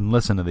look at and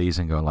listen to these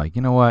and go like,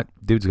 you know what,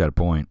 dude's got a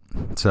point.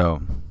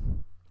 So,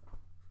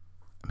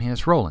 I mean,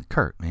 it's Roland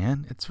Kirk,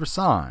 man. It's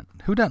Rahsaan.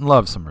 Who doesn't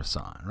love some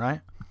Rahsaan,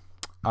 right?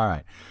 All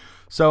right.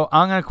 So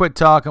I'm going to quit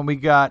talking.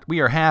 We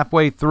are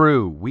halfway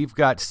through. We've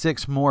got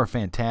 6 more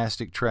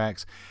fantastic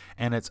tracks,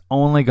 and it's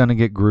only going to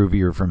get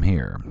groovier from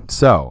here.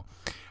 So,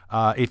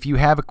 if you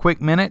have a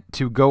quick minute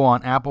to go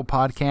on Apple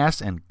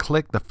Podcasts and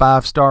click the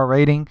 5-star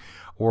rating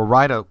or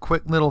write a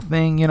quick little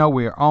thing,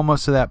 we are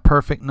almost to that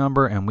perfect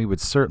number, and we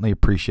would certainly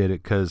appreciate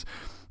it because,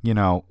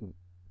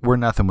 we're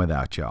nothing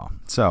without y'all.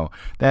 So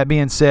that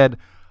being said,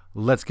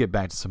 let's get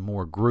back to some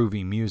more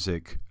groovy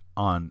music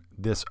on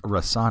this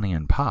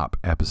Rahsaanian Pop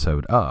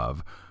episode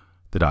of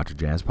the Dr.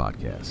 Jazz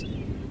Podcast.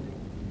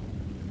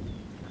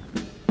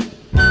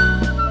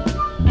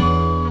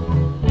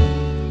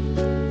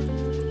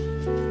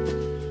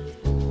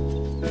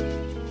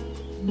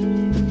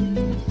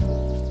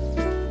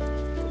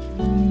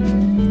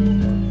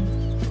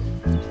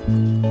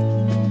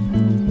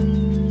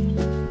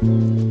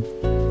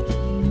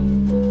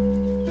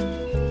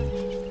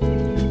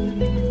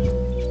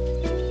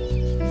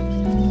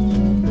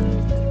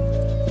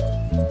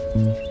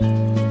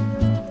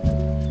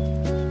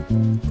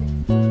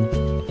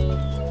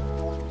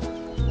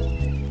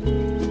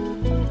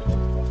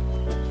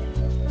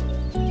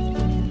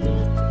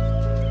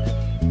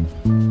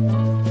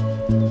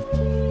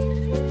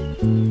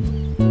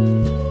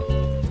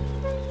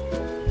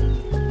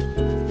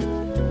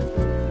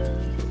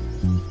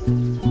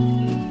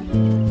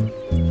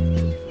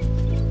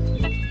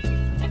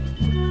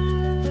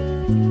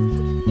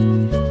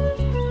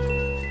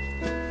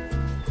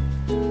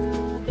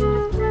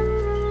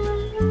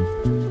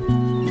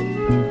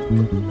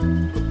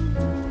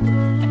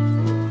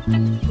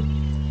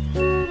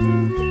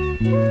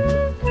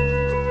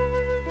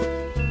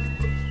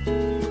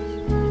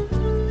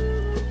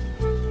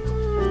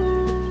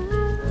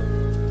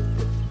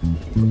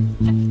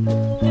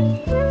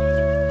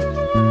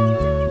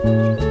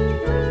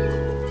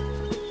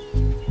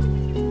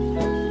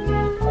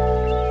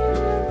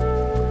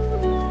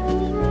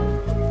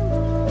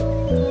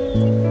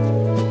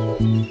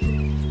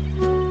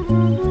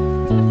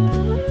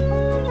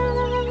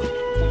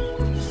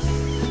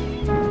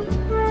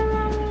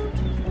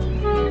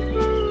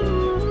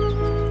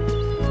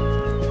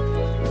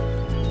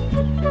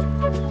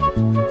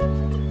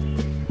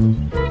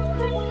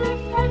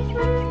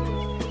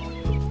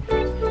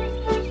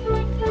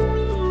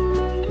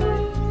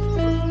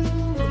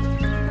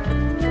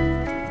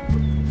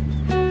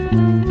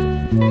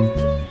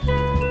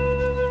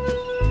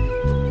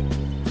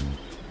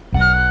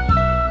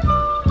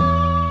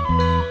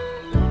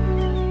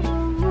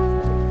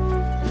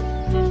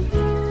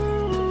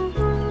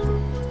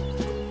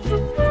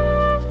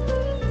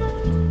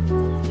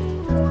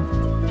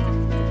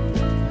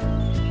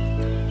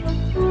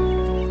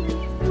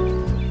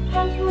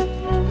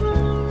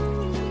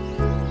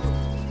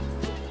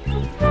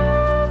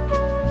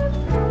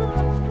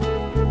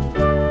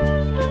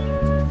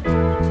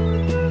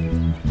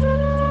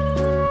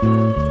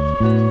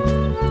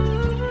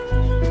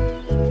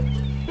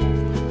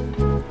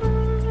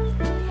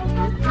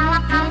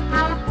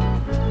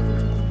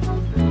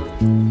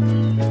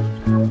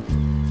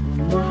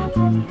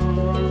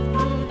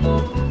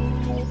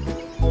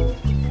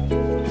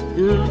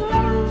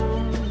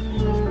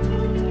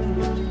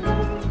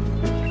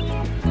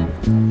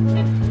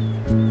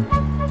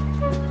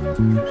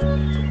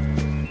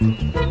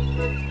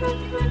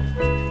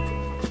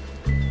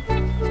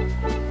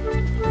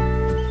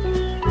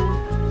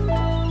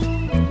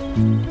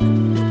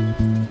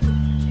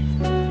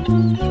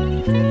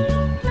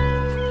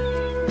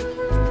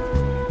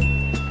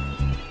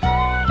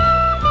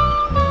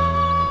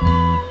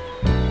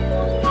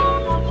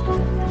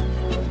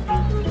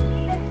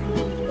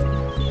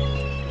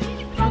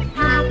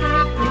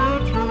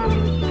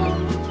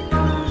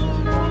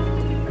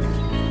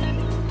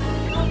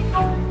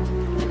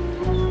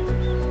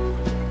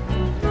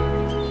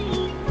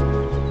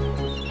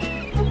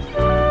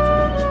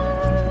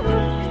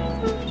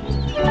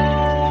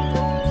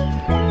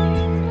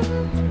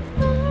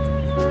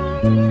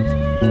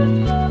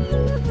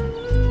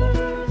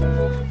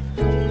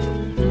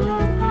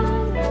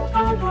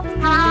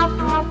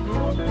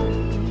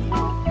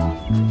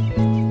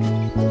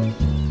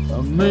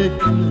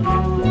 making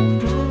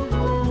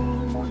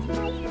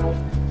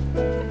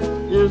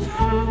is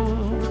full.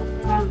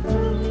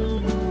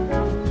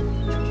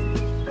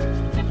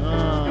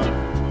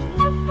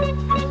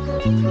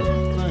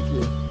 Thank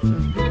you.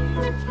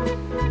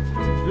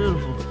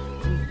 Beautiful.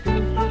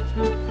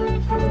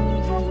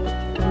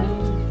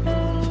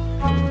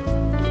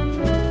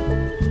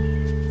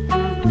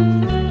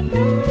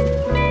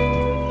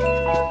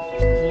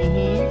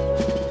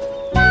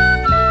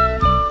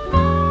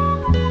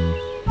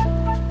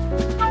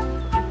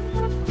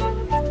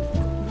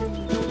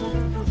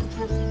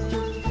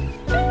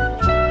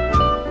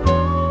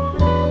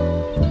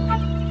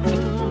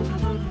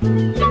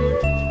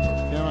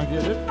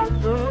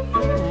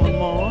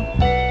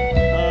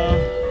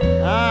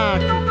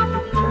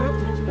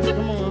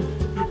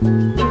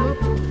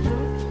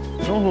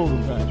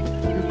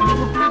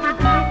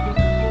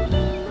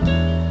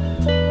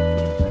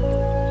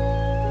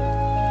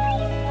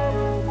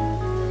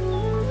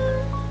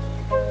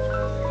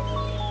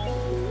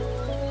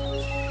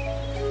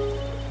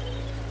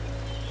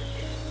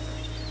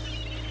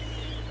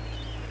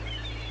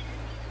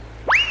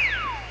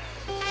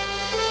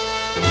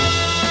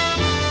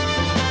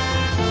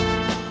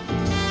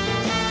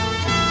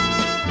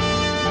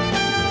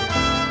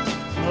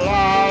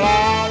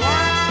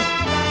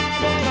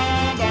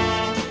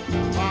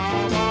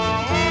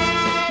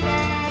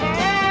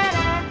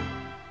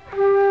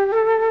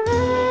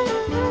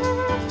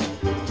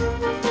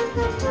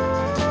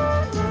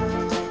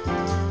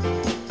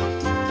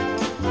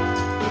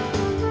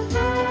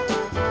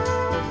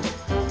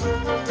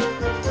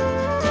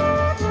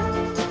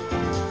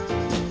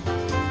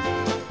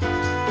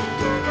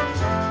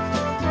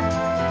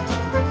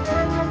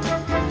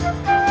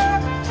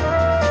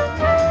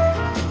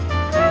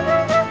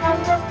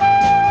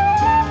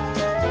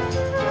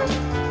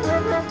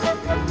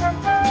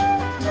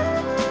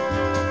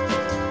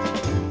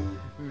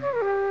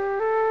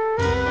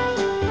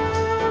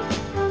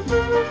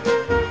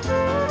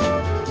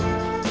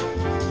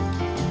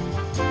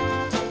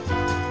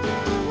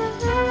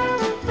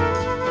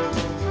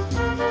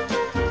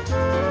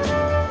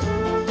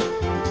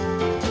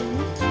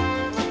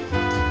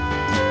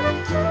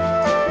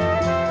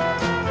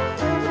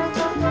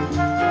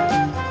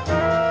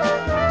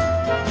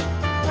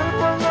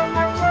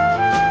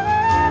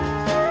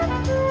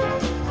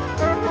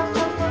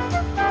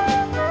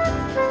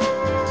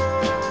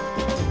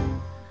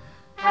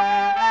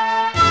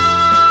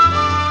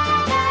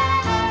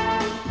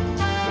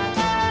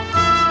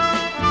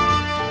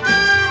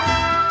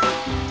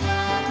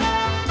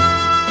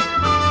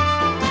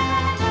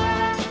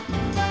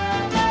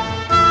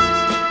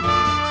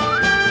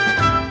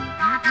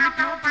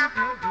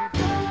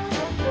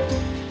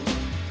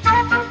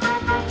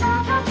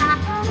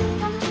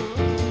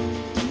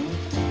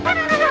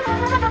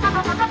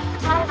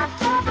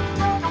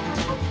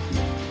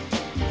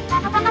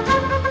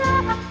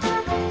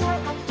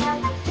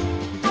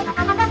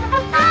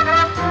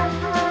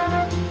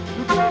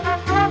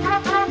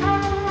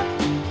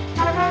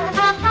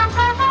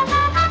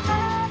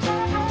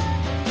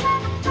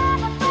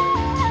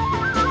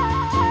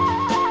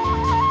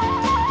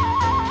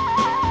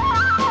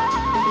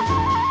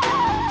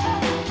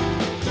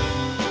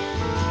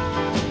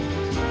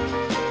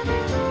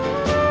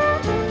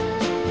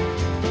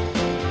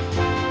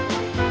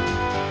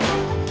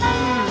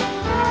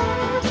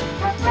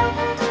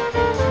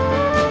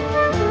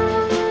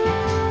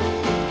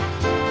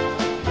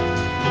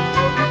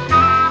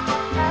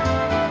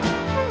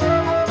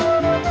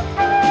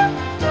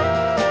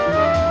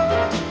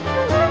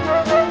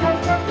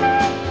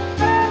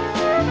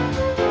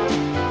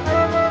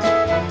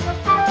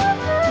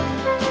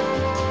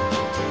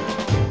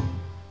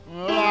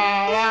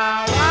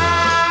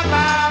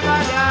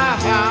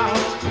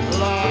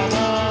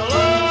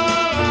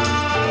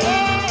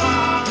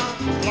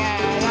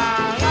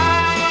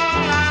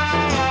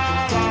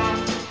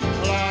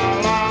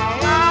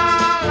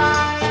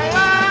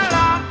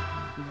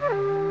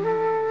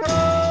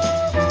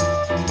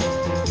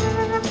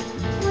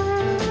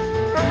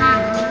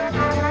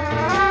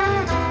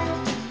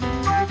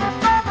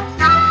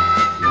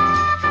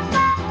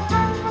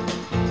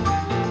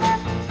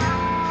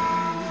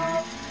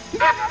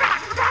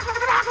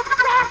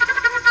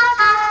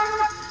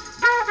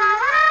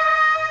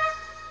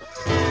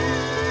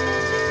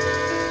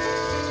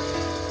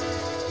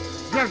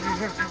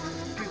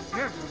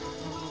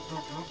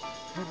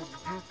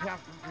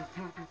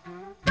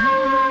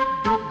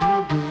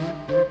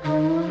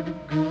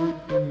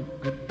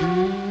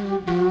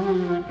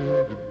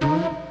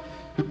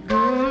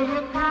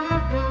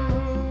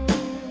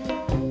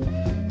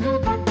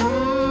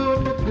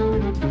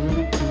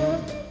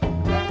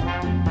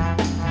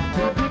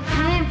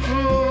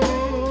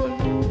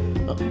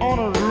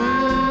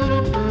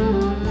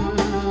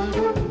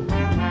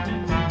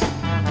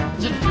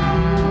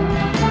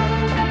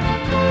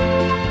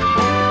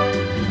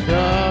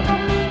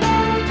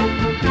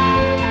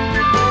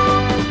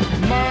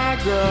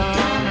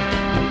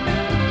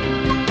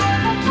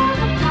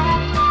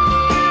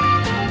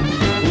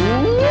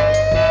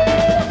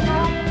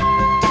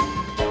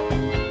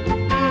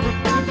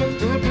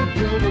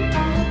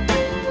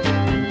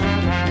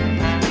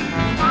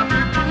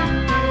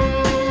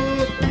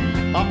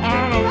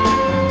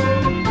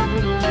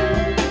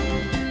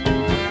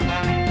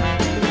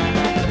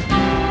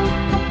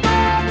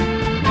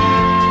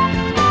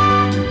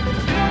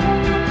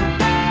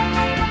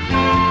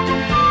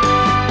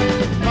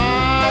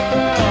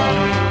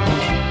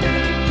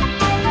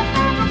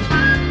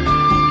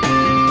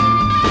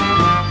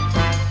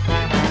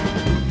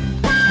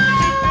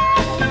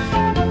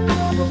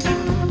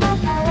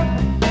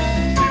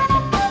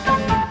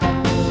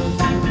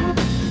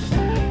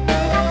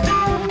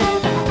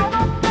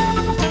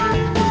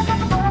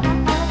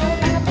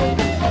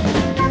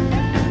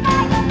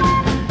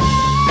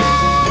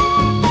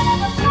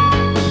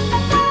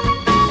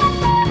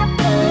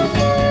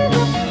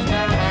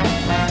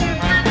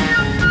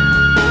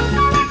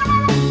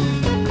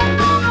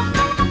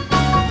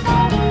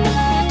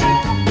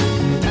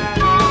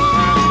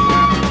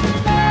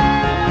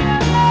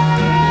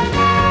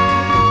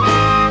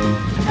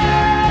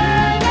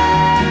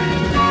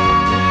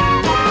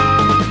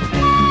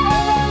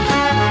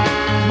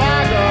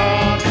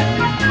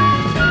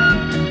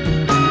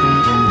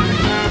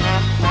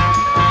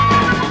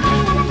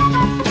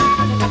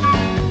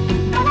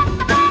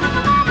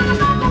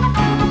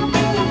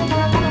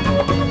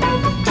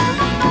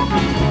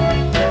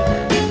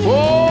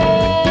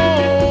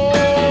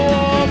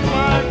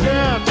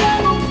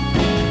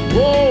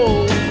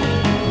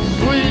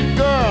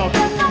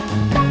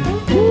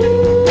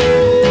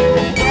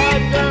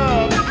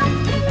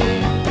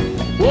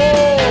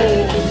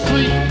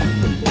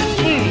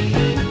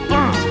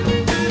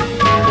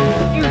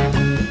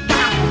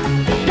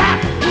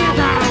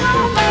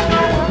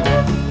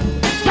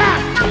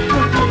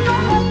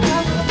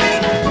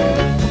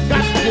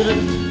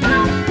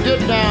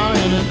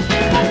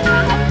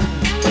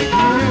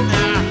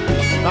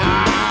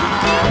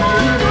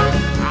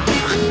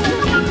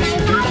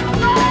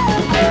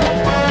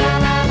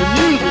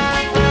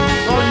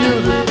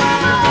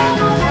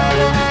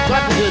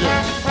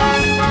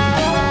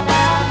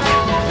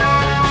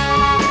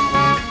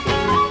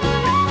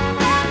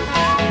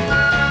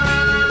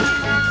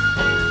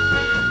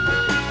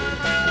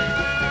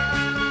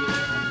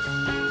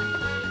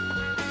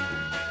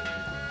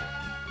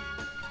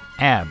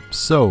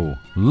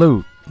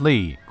 absolutely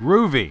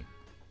groovy.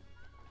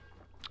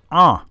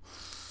 All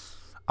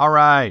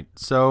right,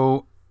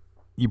 so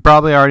you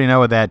probably already know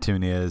what that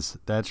tune is.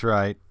 That's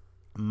right.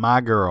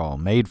 My Girl,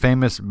 made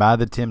famous by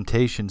the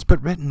Temptations,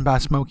 but written by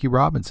Smokey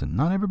Robinson.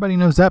 Not everybody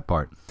knows that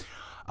part.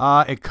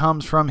 It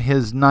comes from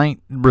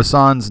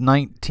Rahsaan's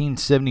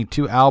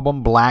 1972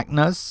 album,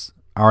 Blackness.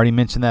 I already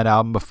mentioned that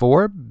album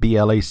before,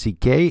 Blacknuss.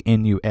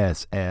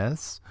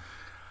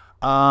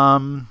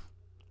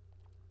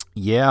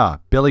 Yeah,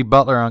 Billy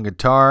Butler on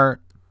guitar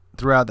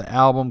throughout the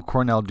album,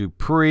 Cornell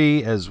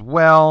Dupree as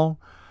well,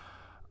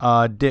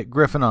 Dick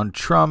Griffin on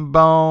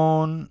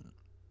trombone,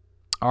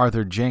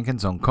 Arthur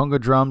Jenkins on conga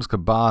drums,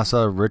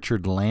 Kabasa,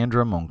 Richard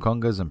Landrum on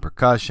congas and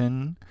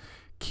percussion,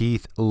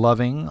 Keith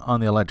Loving on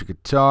the electric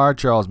guitar,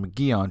 Charles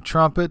McGee on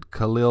trumpet,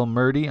 Khalil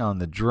Murdy on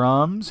the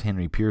drums,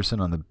 Henry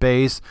Pearson on the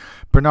bass,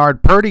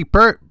 Bernard Pretty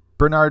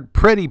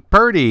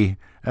Purdy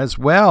as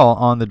well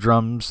on the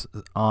drums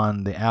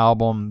on the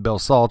album, Bill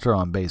Salter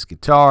on bass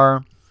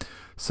guitar,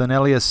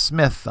 Sonelius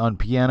Smith on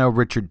piano,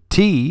 Richard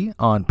T.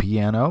 on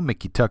piano,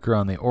 Mickey Tucker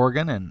on the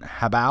organ, and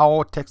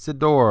Habao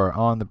Texador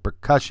on the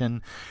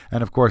percussion,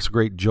 and of course,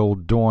 great Joel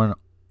Dorn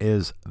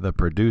is the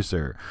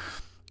producer.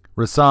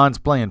 Rahsaan's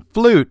playing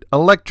flute,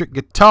 electric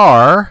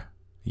guitar,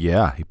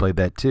 yeah, he played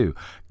that too,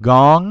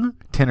 gong,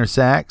 tenor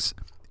sax,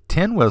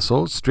 tin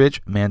whistle, stritch,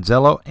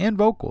 manzello, and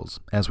vocals,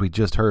 as we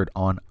just heard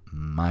on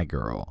My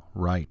Girl,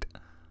 right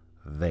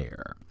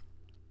there.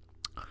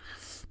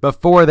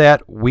 Before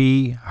that,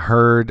 we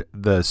heard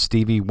the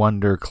Stevie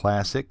Wonder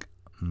classic,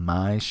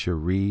 My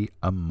Cherie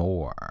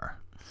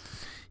Amour.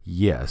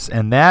 Yes,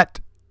 and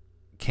that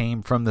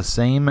came from the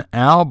same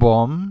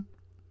album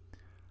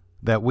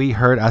that we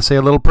heard I Say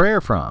a Little Prayer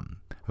from,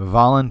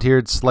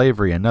 Volunteered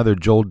Slavery, another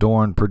Joel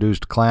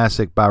Dorn-produced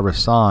classic by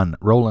Rahsaan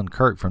Roland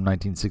Kirk from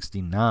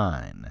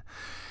 1969.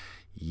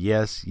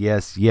 Yes.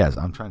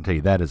 I'm trying to tell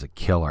you, that is a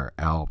killer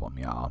album,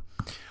 y'all.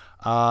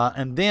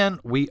 And then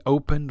we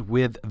opened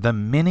with the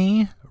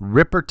Minnie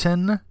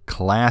Riperton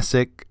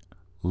classic,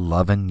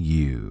 Lovin'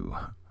 You,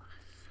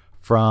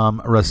 from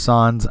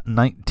Rahsaan's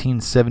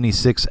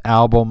 1976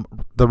 album,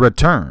 The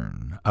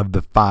Return of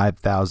the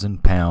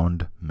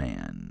 5,000-Pound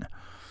Man.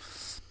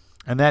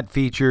 And that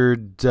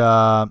featured,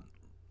 Warren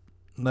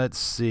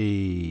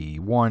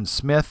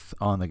Smith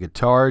on the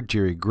guitar,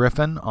 Jerry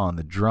Griffin on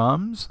the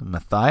drums,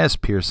 Matthias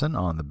Pearson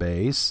on the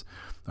bass,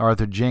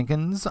 Arthur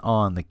Jenkins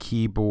on the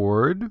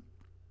keyboard,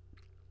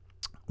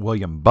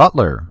 William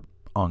Butler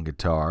on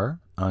guitar,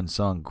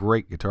 unsung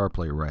great guitar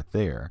player right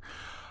there.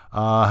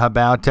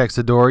 Habao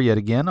Texador yet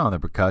again on the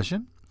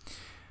percussion.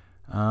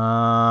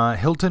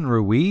 Hilton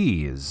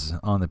Ruiz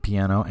on the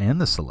piano and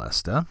the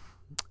celesta.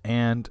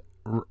 And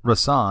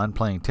Rahsaan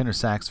playing tenor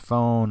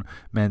saxophone,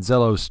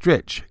 manzello,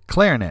 stritch,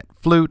 clarinet,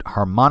 flute,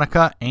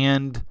 harmonica,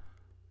 and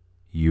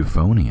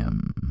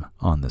euphonium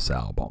on this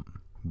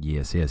album.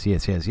 Yes.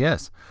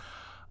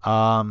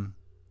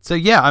 So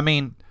yeah, I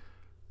mean,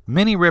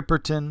 Minnie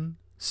Riperton,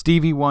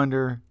 Stevie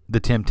Wonder, The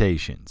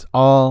Temptations,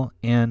 all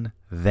in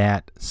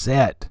that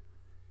set.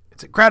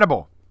 It's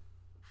incredible.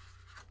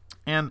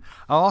 And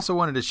I also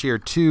wanted to share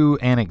two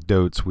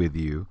anecdotes with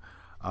you.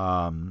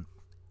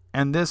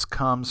 And this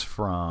comes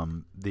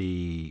from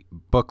the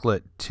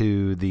booklet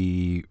to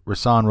the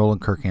Rahsaan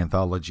Roland Kirk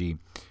anthology,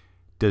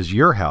 Does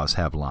Your House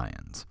Have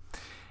Lions?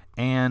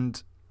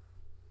 And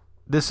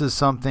this is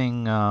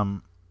something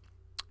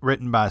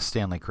written by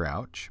Stanley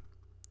Crouch.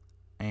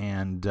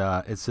 And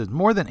it says,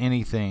 more than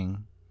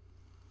anything,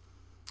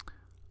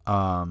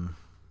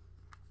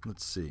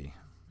 let's see,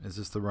 is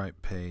this the right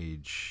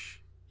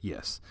page?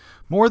 Yes.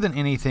 More than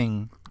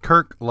anything,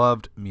 Kirk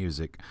loved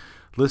music,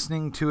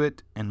 listening to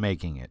it and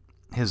making it.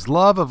 His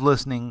love of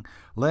listening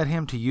led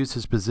him to use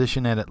his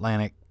position at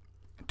Atlantic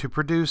to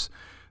produce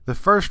the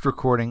first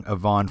recording of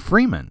Von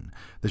Freeman,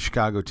 the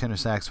Chicago tenor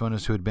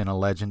saxophonist who had been a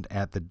legend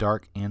at the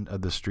dark end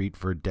of the street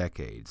for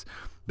decades.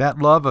 That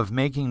love of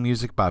making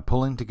music by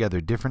pulling together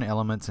different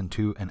elements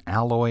into an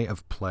alloy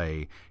of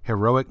play,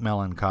 heroic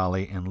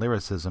melancholy, and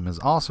lyricism is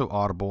also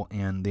audible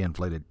in The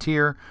Inflated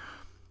Tear,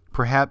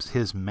 perhaps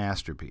his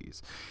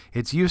masterpiece.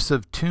 Its use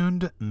of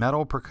tuned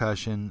metal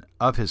percussion,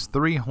 of his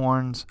three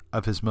horns,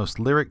 of his most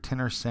lyric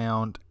tenor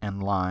sound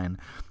and line,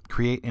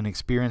 create an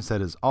experience that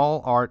is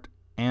all art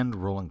and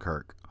Roland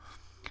Kirk.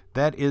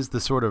 That is the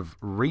sort of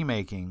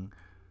remaking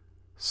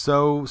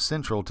so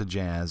central to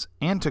jazz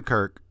and to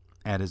Kirk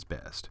at his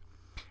best.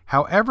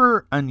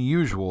 However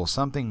unusual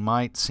something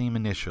might seem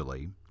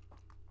initially,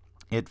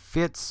 it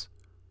fits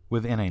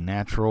within a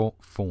natural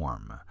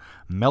form,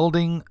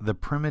 melding the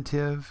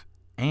primitive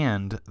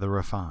and the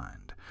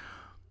refined.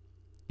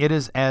 It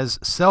is as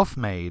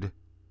self-made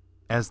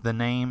as the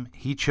name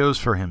he chose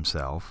for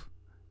himself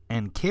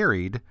and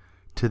carried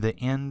to the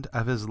end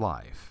of his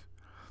life,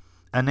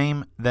 a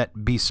name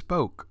that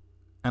bespoke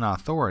an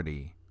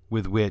authority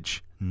with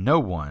which no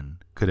one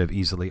could have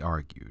easily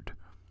argued.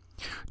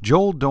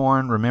 Joel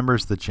Dorn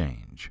remembers the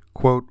change.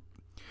 Quote,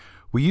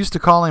 "We used to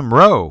call him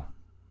Ro,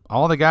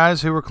 all the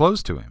guys who were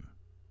close to him.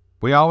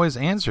 He always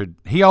answered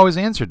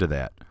to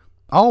that.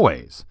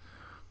 Always.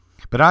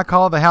 But I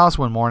called the house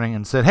one morning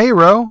and said, "Hey,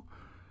 Ro."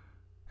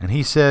 And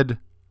he said,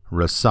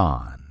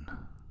 "Rahsaan."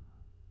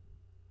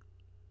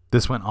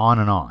 This went on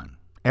and on.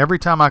 Every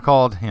time I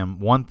called him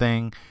one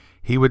thing,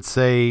 he would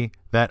say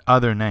that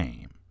other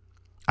name.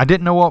 I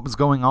didn't know what was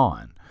going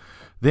on.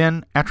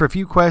 Then, after a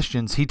few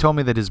questions, he told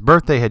me that his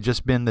birthday had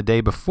just been the day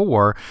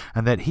before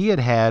and that he had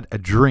had a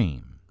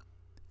dream.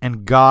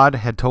 And God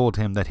had told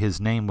him that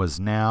his name was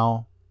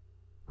now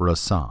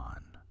Rahsaan.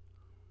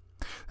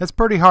 That's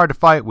pretty hard to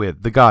fight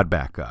with, the God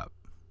backup.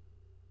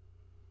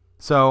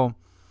 So,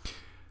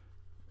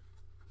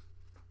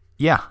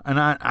 yeah, and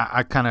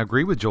I kind of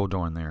agree with Joel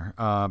Dorn there,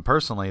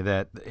 personally,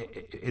 that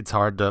it's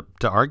hard to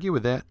argue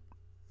with that.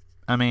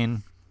 I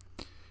mean,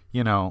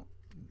 you know,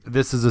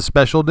 this is a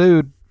special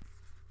dude.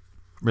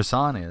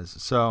 Rahsaan is.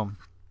 So,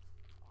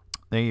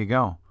 there you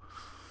go.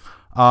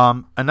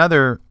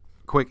 Another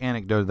quick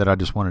anecdote that I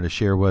just wanted to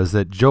share was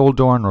that Joel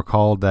Dorn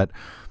recalled that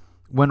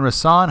when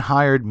Rahsaan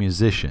hired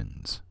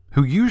musicians,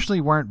 who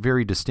usually weren't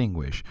very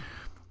distinguished,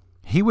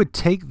 he would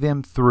take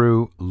them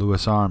through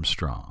Louis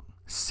Armstrong,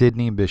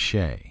 Sidney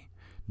Bechet,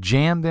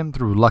 jam them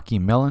through Lucky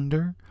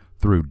Millinder,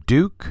 through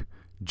Duke,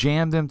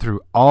 jam them through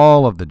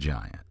all of the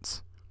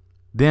giants.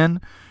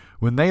 Then,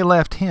 when they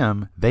left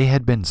him, they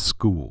had been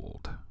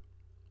schooled.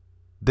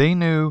 They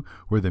knew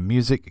where the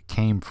music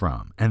came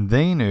from, and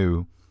they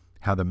knew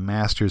how the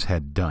masters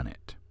had done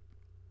it.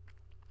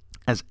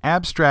 As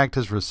abstract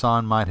as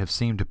Rahsaan might have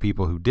seemed to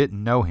people who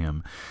didn't know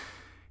him,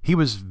 he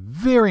was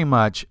very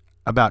much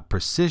about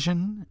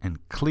precision and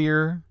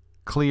clear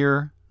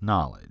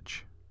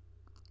knowledge.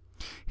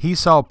 He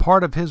saw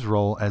part of his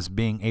role as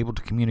being able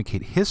to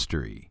communicate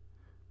history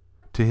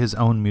to his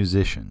own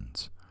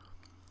musicians.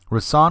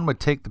 Rahsaan would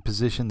take the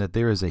position that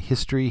there is a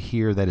history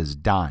here that is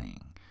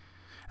dying,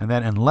 and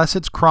that unless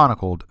it's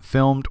chronicled,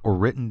 filmed, or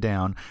written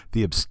down,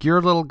 the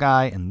obscure little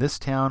guy in this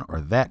town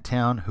or that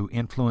town who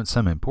influenced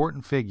some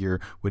important figure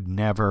would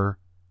never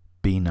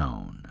be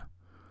known.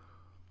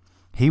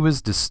 He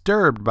was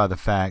disturbed by the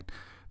fact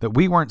that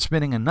we weren't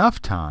spending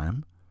enough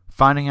time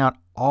finding out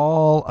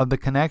all of the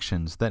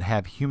connections that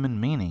have human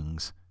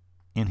meanings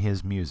in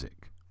his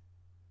music.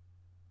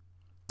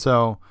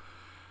 So,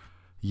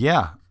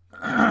 yeah,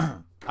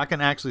 I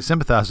can actually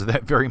sympathize with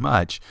that very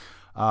much,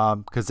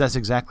 because that's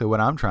exactly what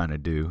I'm trying to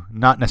do.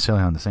 Not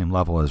necessarily on the same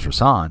level as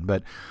Rahsaan,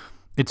 but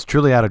it's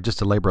truly out of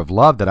just a labor of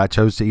love that I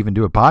chose to even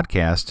do a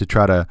podcast to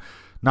try to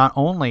not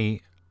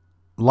only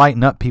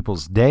lighten up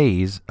people's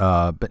days,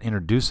 but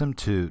introduce them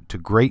to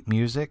great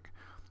music,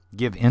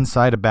 give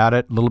insight about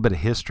it, a little bit of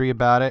history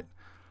about it,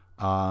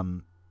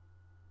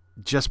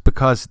 just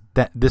because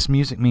that this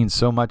music means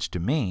so much to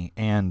me,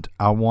 and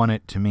I want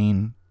it to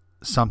mean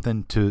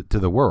something to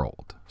the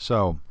world.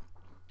 So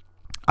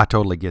I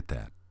totally get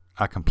that.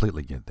 I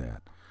completely get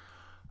that.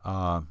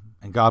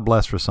 And God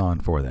bless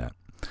Rahsaan for that.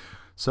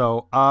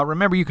 So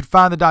remember, you can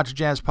find the Dr.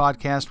 Jazz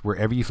Podcast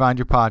wherever you find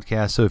your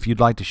podcast. So if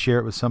you'd like to share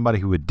it with somebody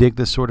who would dig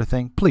this sort of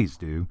thing, please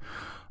do.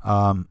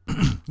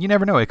 You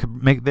never know. It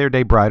could make their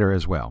day brighter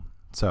as well.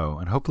 So,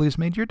 and hopefully it's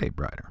made your day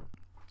brighter.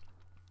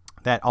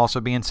 That also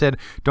being said,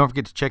 don't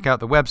forget to check out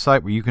the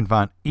website where you can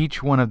find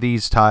each one of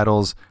these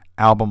titles,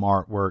 album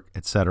artwork,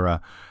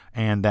 etc.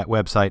 And that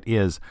website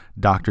is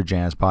Dr.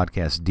 Jazz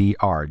Podcast,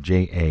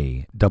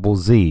 DRJAZZ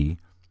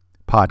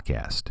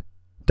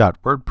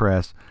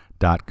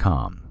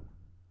podcast.wordpress.com.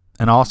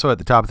 And also at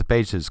the top of the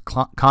page says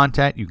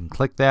contact. You can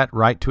click that,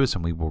 write to us,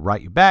 and we will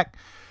write you back.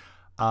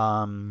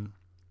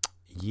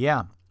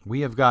 Yeah,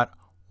 we have got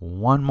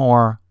one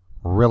more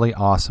really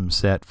awesome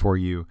set for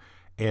you.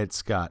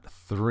 It's got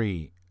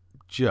 3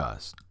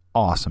 just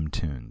awesome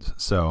tunes.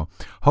 So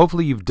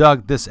hopefully you've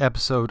dug this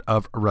episode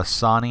of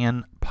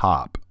Rahsaanian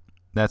Pop.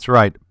 That's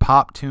right,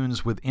 pop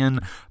tunes within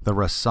the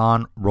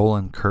Rahsaan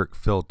Roland Kirk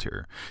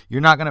filter. You're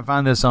not going to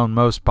find this on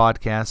most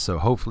podcasts, so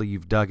hopefully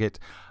you've dug it.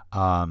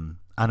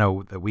 I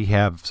know that we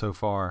have so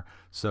far,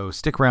 so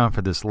stick around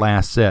for this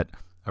last set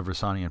of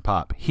Rahsaanian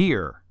Pop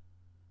here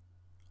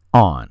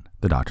on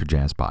the Dr.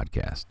 Jazz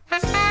Podcast.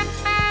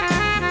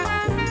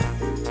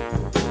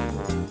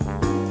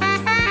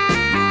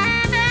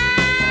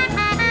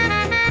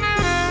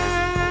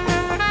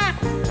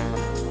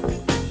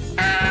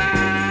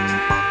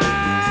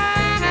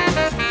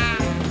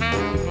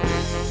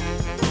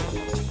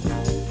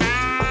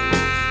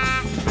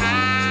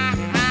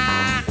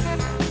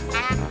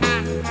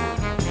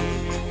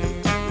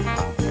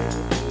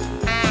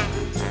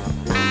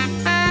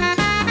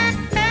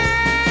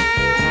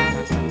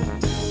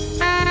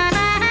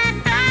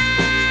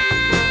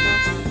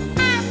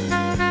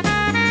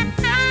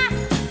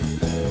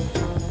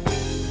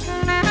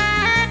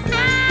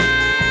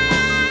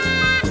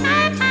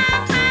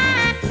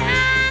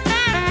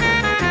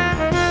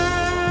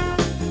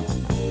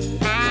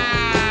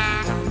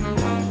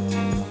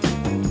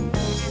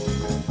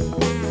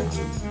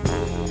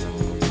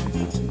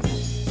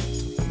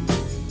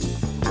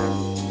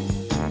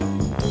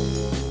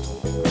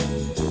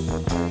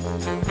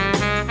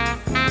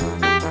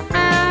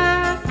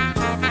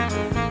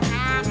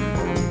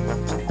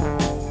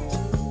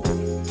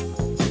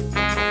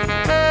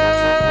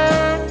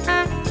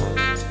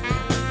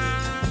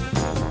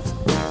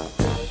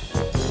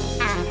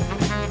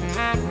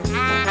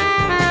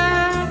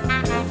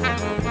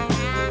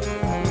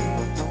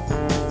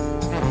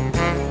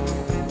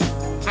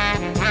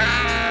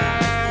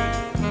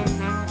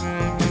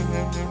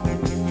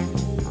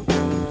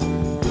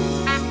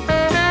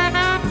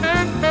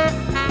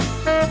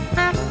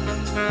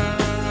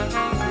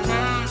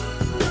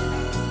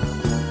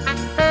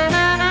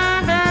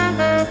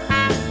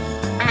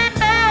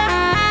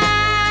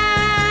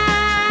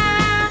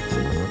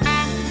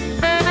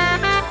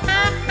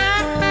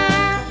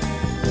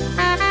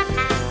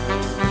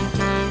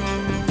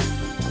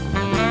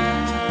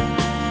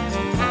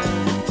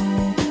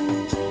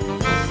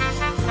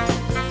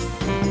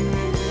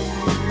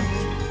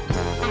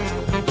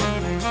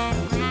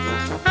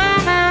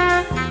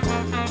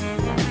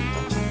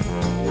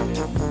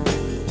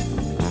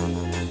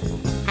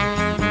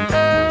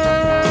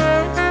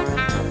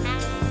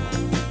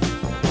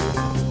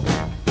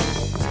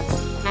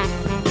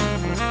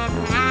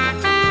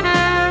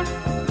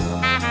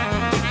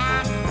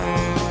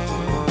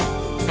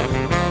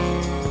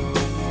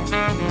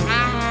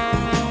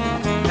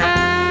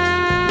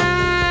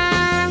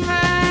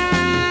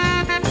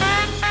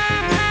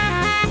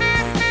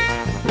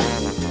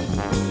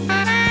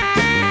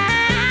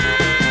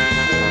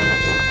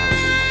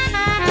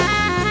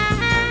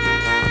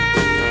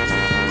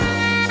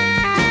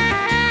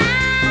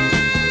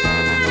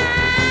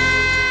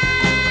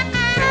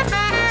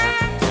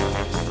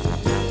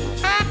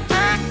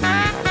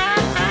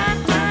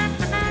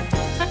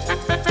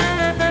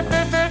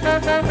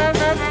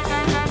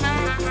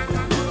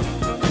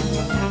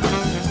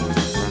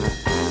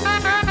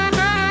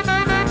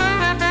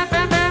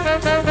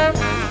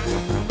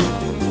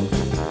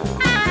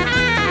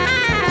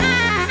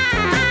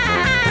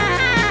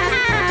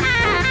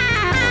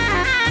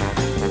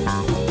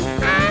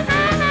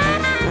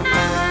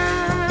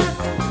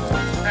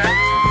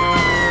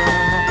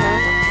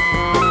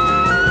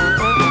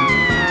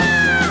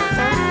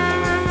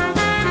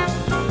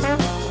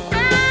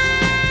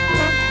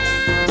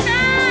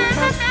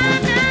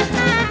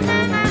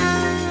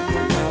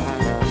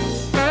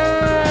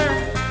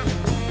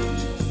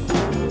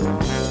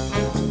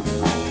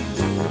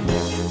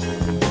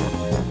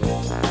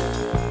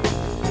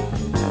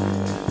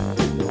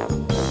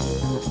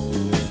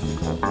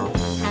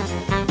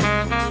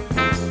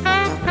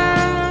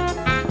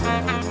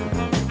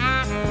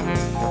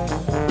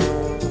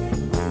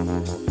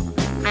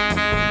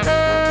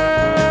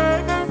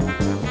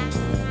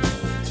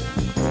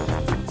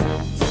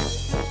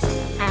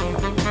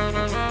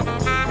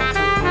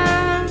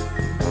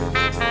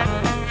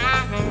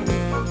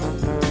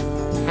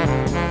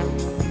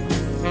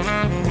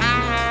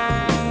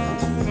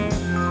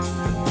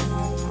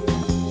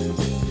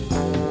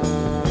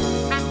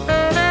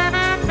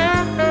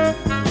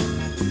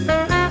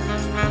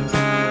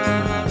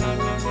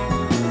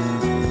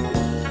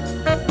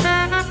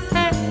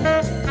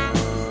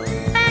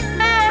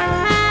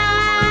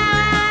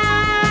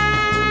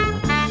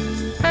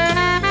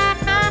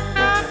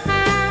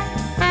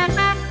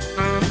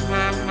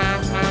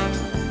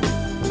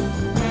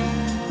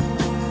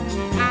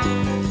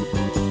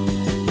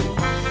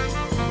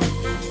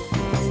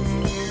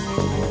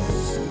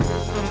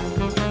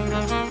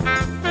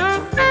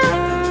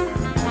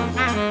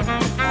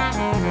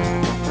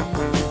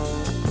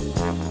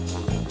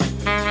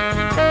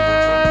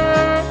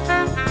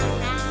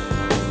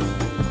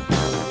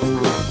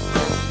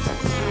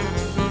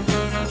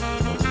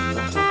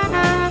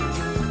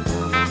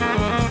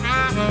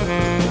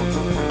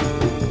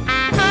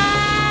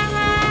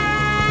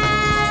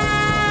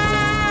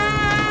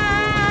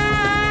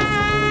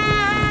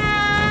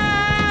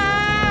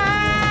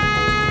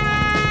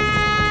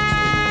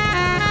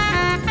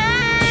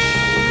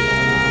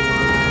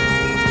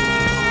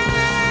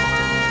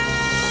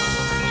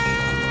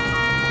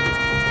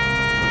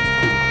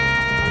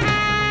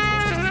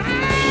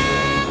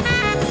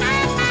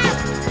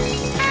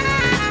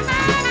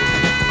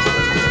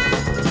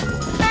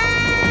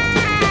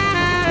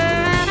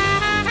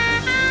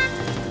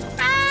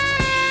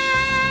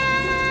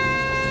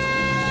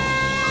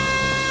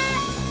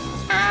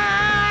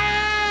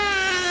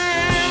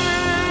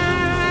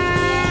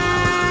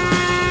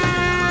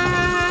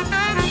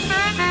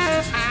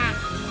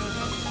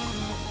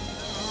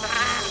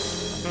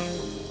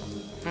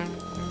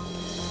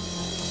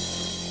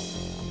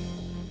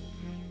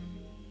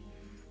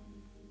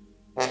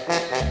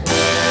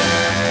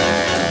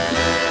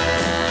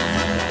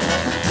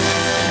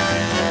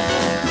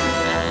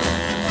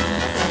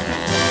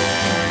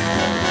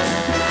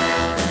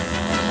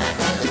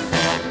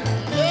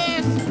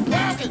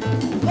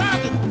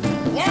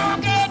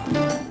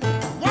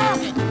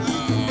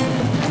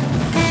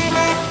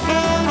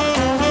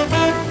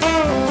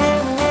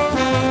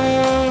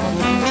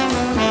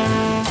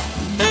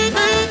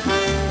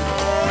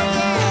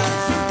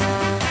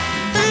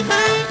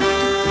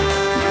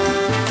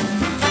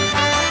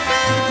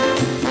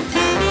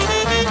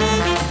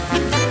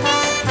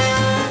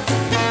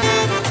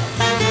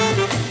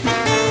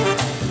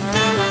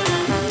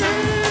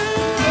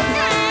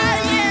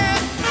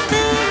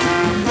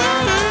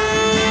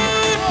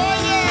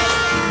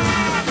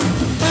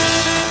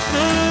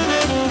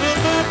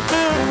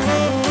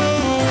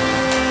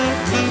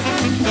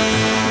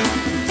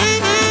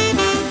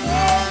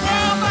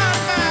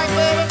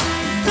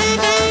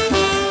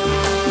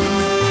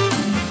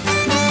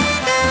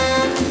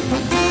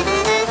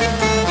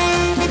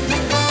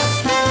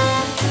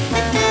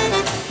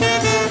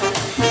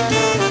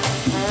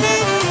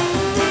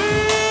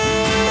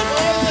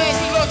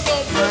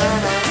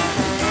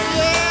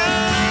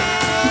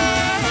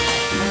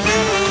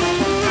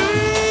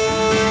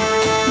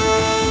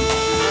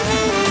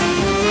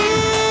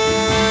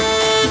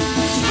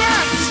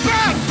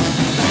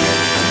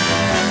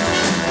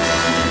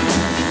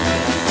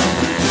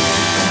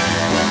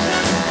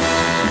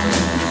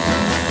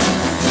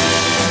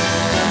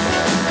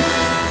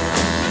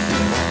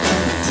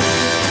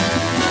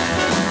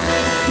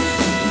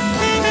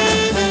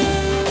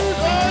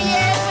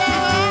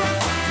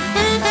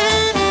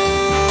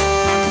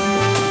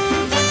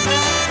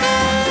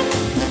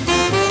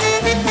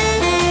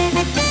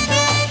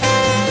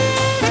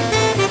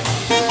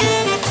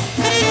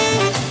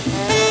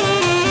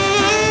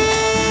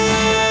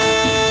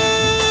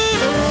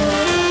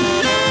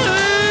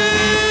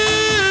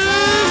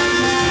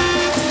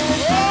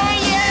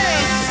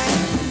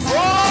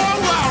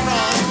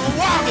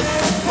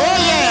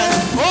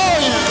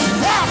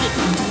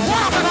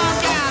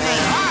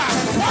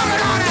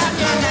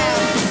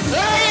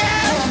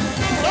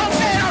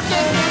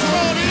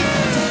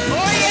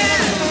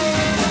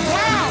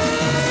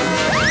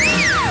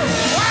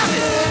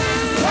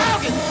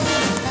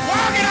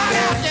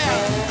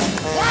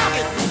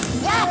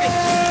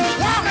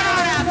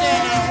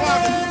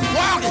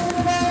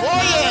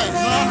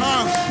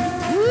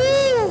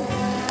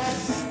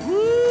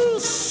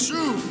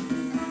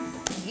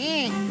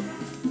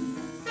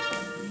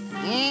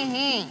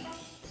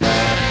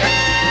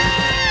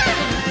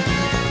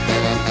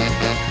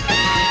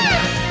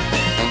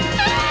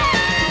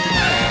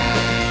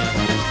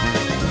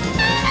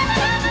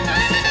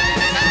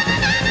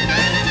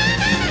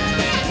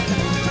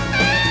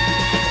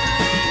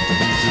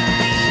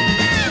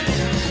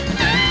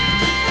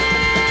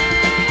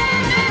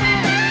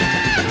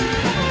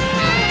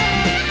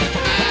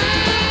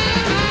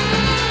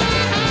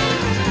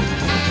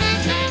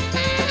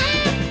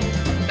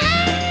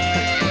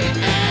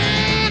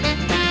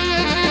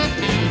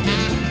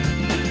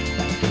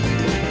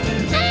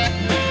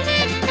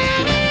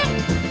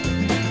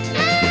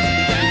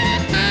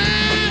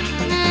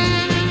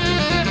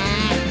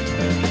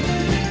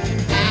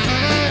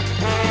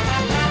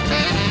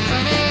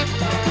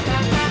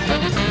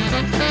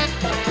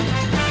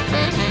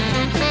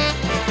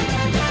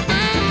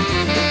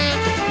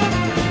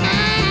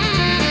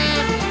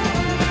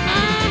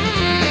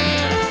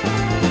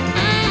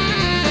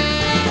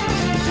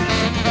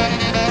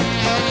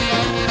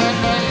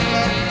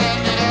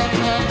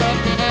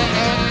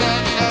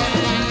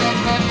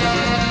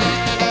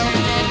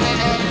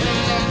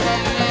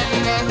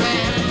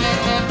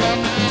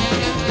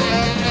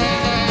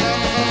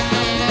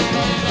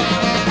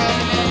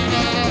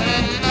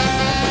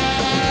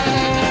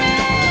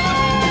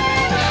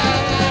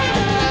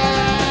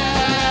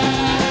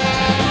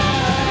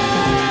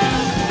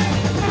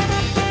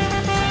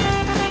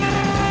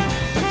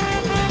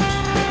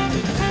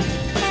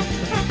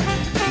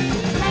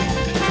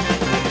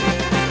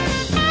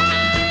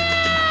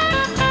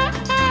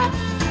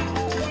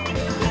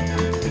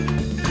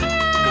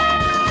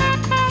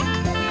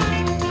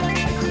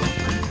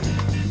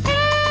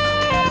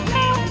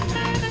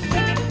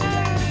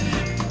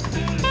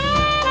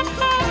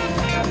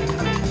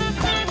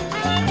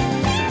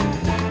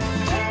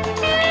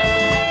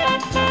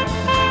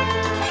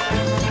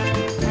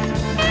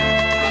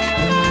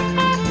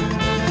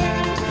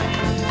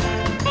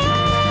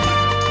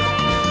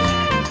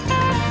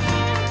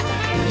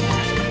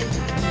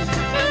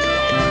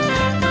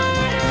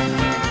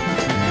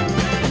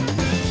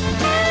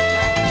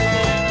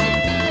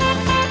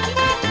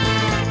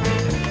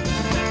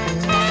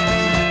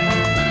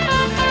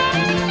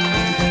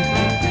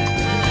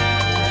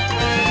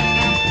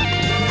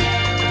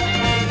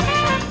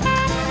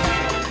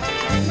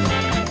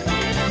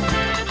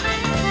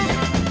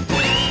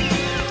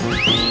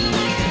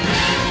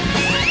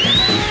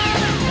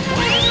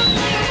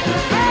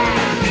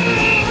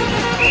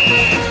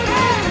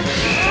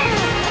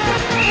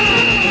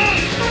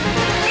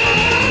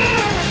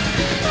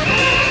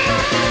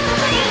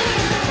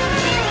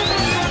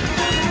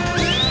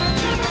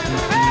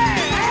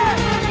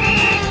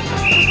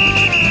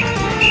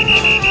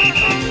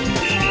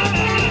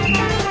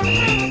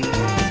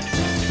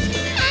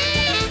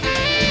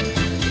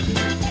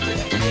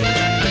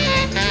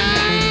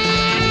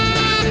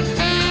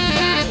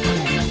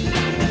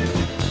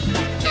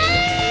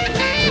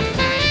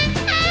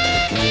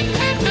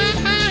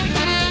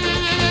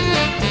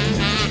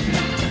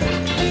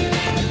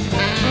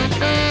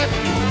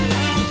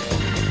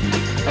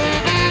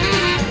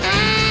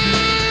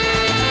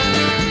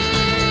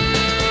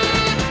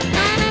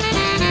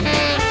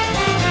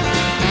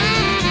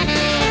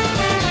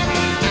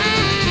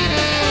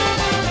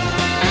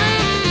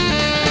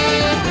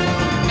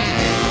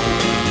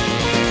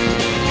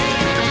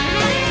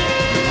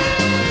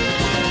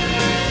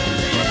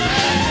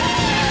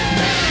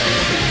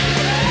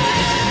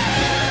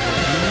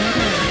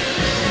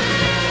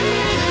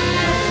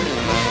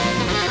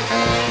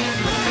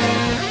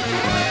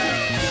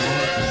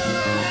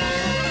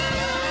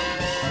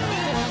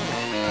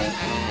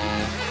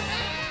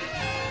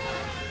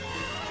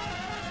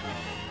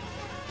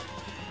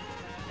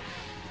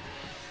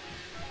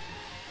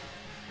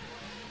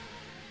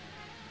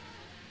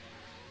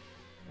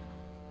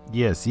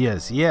 Yes,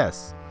 yes,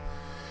 yes.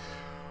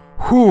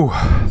 Whew,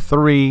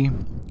 3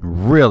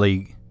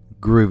 really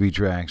groovy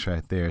tracks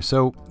right there.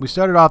 So we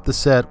started off the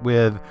set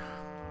with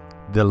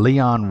the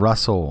Leon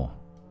Russell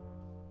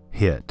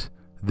hit,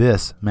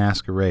 This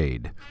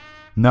Masquerade.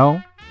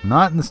 No,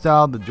 not in the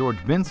style that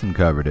George Benson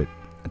covered it.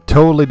 A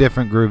totally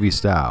different groovy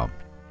style.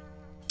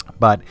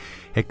 But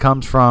it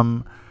comes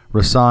from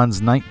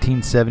Rahsaan's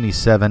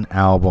 1977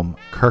 album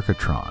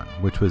Kirkatron,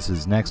 which was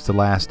his next to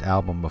last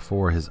album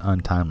before his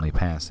untimely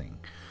passing.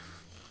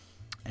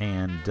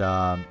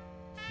 And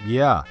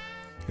yeah,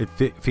 it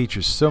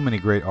features so many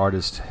great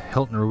artists.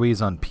 Hilton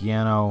Ruiz on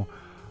piano,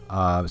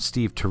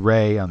 Steve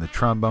Teray on the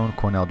trombone,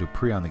 Cornell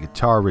Dupree on the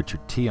guitar,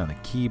 Richard T on the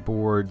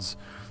keyboards.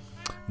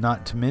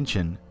 Not to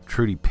mention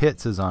Trudy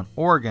Pitts is on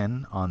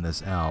organ on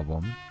this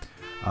album.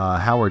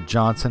 Howard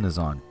Johnson is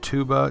on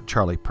tuba,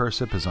 Charlie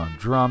Persip is on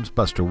drums,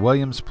 Buster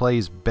Williams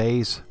plays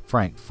bass,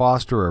 Frank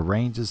Foster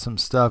arranges some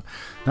stuff.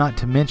 Not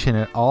to mention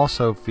it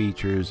also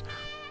features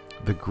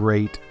the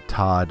great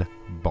Todd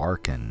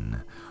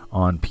Barkin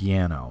on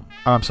piano.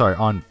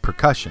 On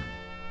percussion.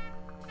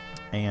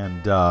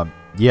 And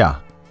yeah,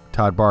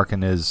 Todd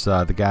Barkin is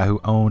the guy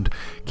who owned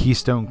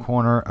Keystone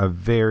Corner,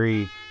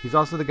 he's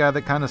also the guy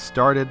that kind of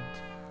started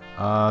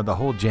the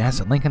whole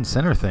Jazz at Lincoln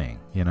Center thing,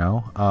 you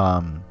know.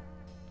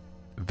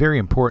 Very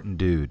important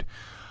dude.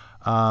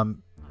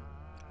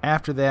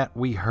 After that,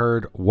 we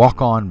heard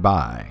Walk On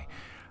By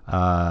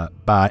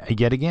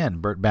yet again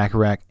Burt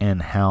Bacharach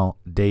and Hal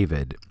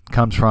David.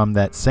 Comes from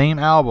that same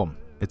album.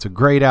 It's a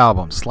great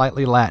album,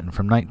 Slightly Latin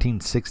from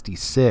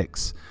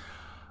 1966.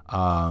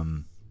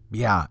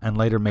 Yeah, and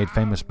later made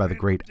famous by the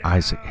great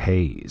Isaac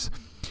Hayes.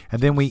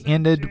 And then we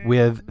ended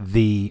with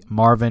the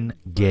Marvin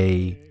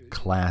Gaye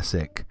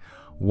classic,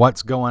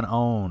 What's Going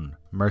On,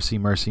 Mercy,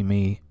 Mercy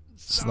Me,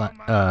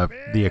 The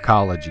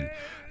Ecology.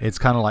 It's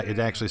kind of like, it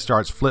actually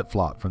starts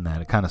flip-flop from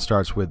that. It kind of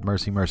starts with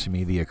Mercy, Mercy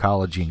Me, The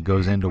Ecology, and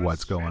goes into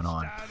What's Going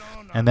On.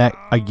 And that,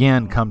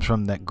 again, comes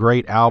from that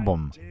great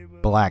album,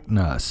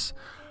 Blacknuss,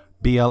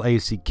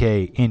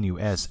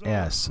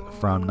 Blackknuss,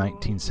 from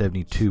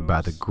 1972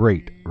 by the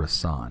great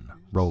Rahsaan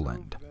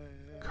Roland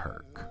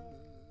Kirk.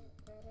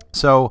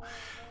 So,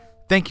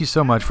 thank you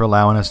so much for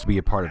allowing us to be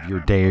a part of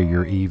your day or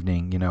your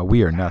evening. You know,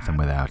 we are nothing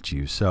without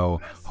you. So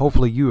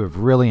hopefully you have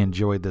really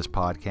enjoyed this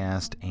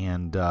podcast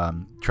and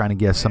trying to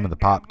guess some of the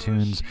pop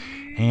tunes.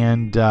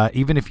 And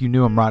even if you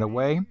knew them right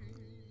away,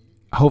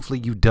 hopefully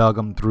you dug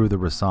them through the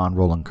Rahsaan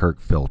Roland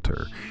Kirk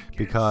filter,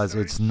 because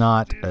it's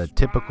not a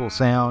typical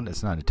sound.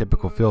 It's not a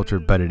typical filter,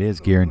 but it is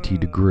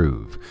guaranteed to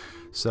groove.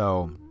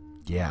 So,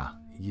 yeah.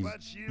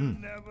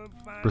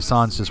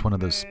 Rahsaan's just one of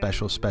those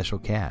special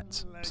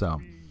cats.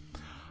 So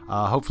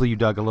hopefully you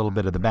dug a little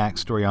bit of the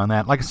backstory on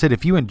that. Like I said,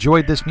 if you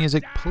enjoyed this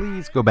music,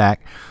 please go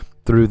back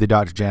through the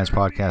Dr. Jazz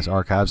Podcast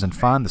archives and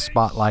find the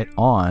spotlight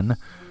on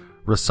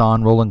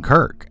Rahsaan Roland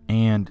Kirk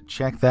and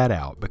check that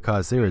out,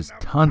 because there is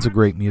tons of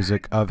great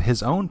music of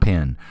his own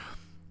pen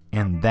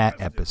in that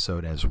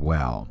episode as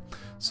well.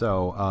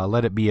 So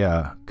let it be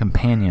a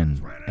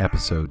companion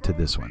episode to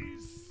this one,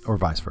 or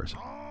vice versa.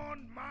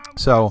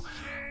 So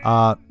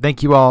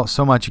thank you all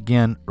so much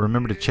again.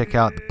 Remember to check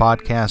out the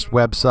podcast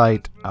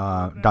website,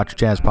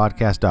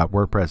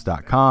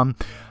 drjazzpodcast.wordpress.com.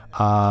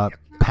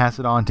 Pass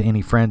it on to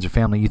any friends or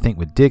family you think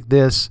would dig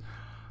this.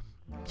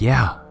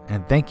 Yeah,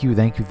 and thank you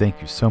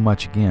so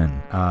much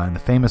again. In the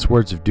famous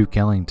words of Duke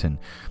Ellington,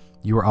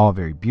 you are all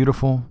very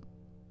beautiful,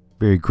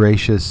 very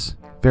gracious,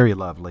 very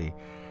lovely,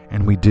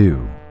 and we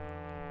do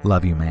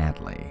love you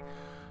madly.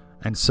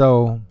 And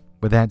so,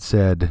 with that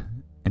said,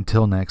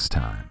 until next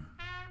time,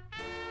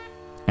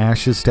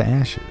 ashes to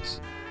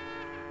ashes,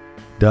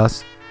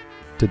 dust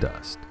to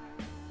dust.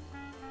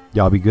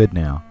 Y'all be good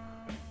now,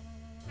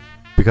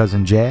 because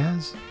in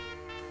jazz,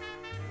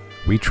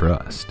 we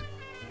trust.